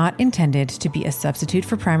are not intended to be a substitute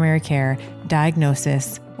for primary care,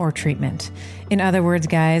 diagnosis, or treatment. In other words,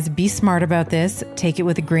 guys, be smart about this. Take it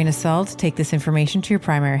with a grain of salt. Take this information to your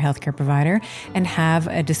primary healthcare provider and have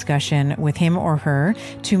a discussion with him or her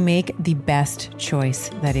to make the best choice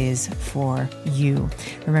that is for you.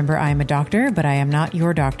 Remember, I am a doctor, but I am not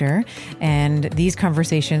your doctor, and these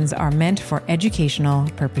conversations are meant for educational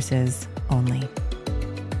purposes only.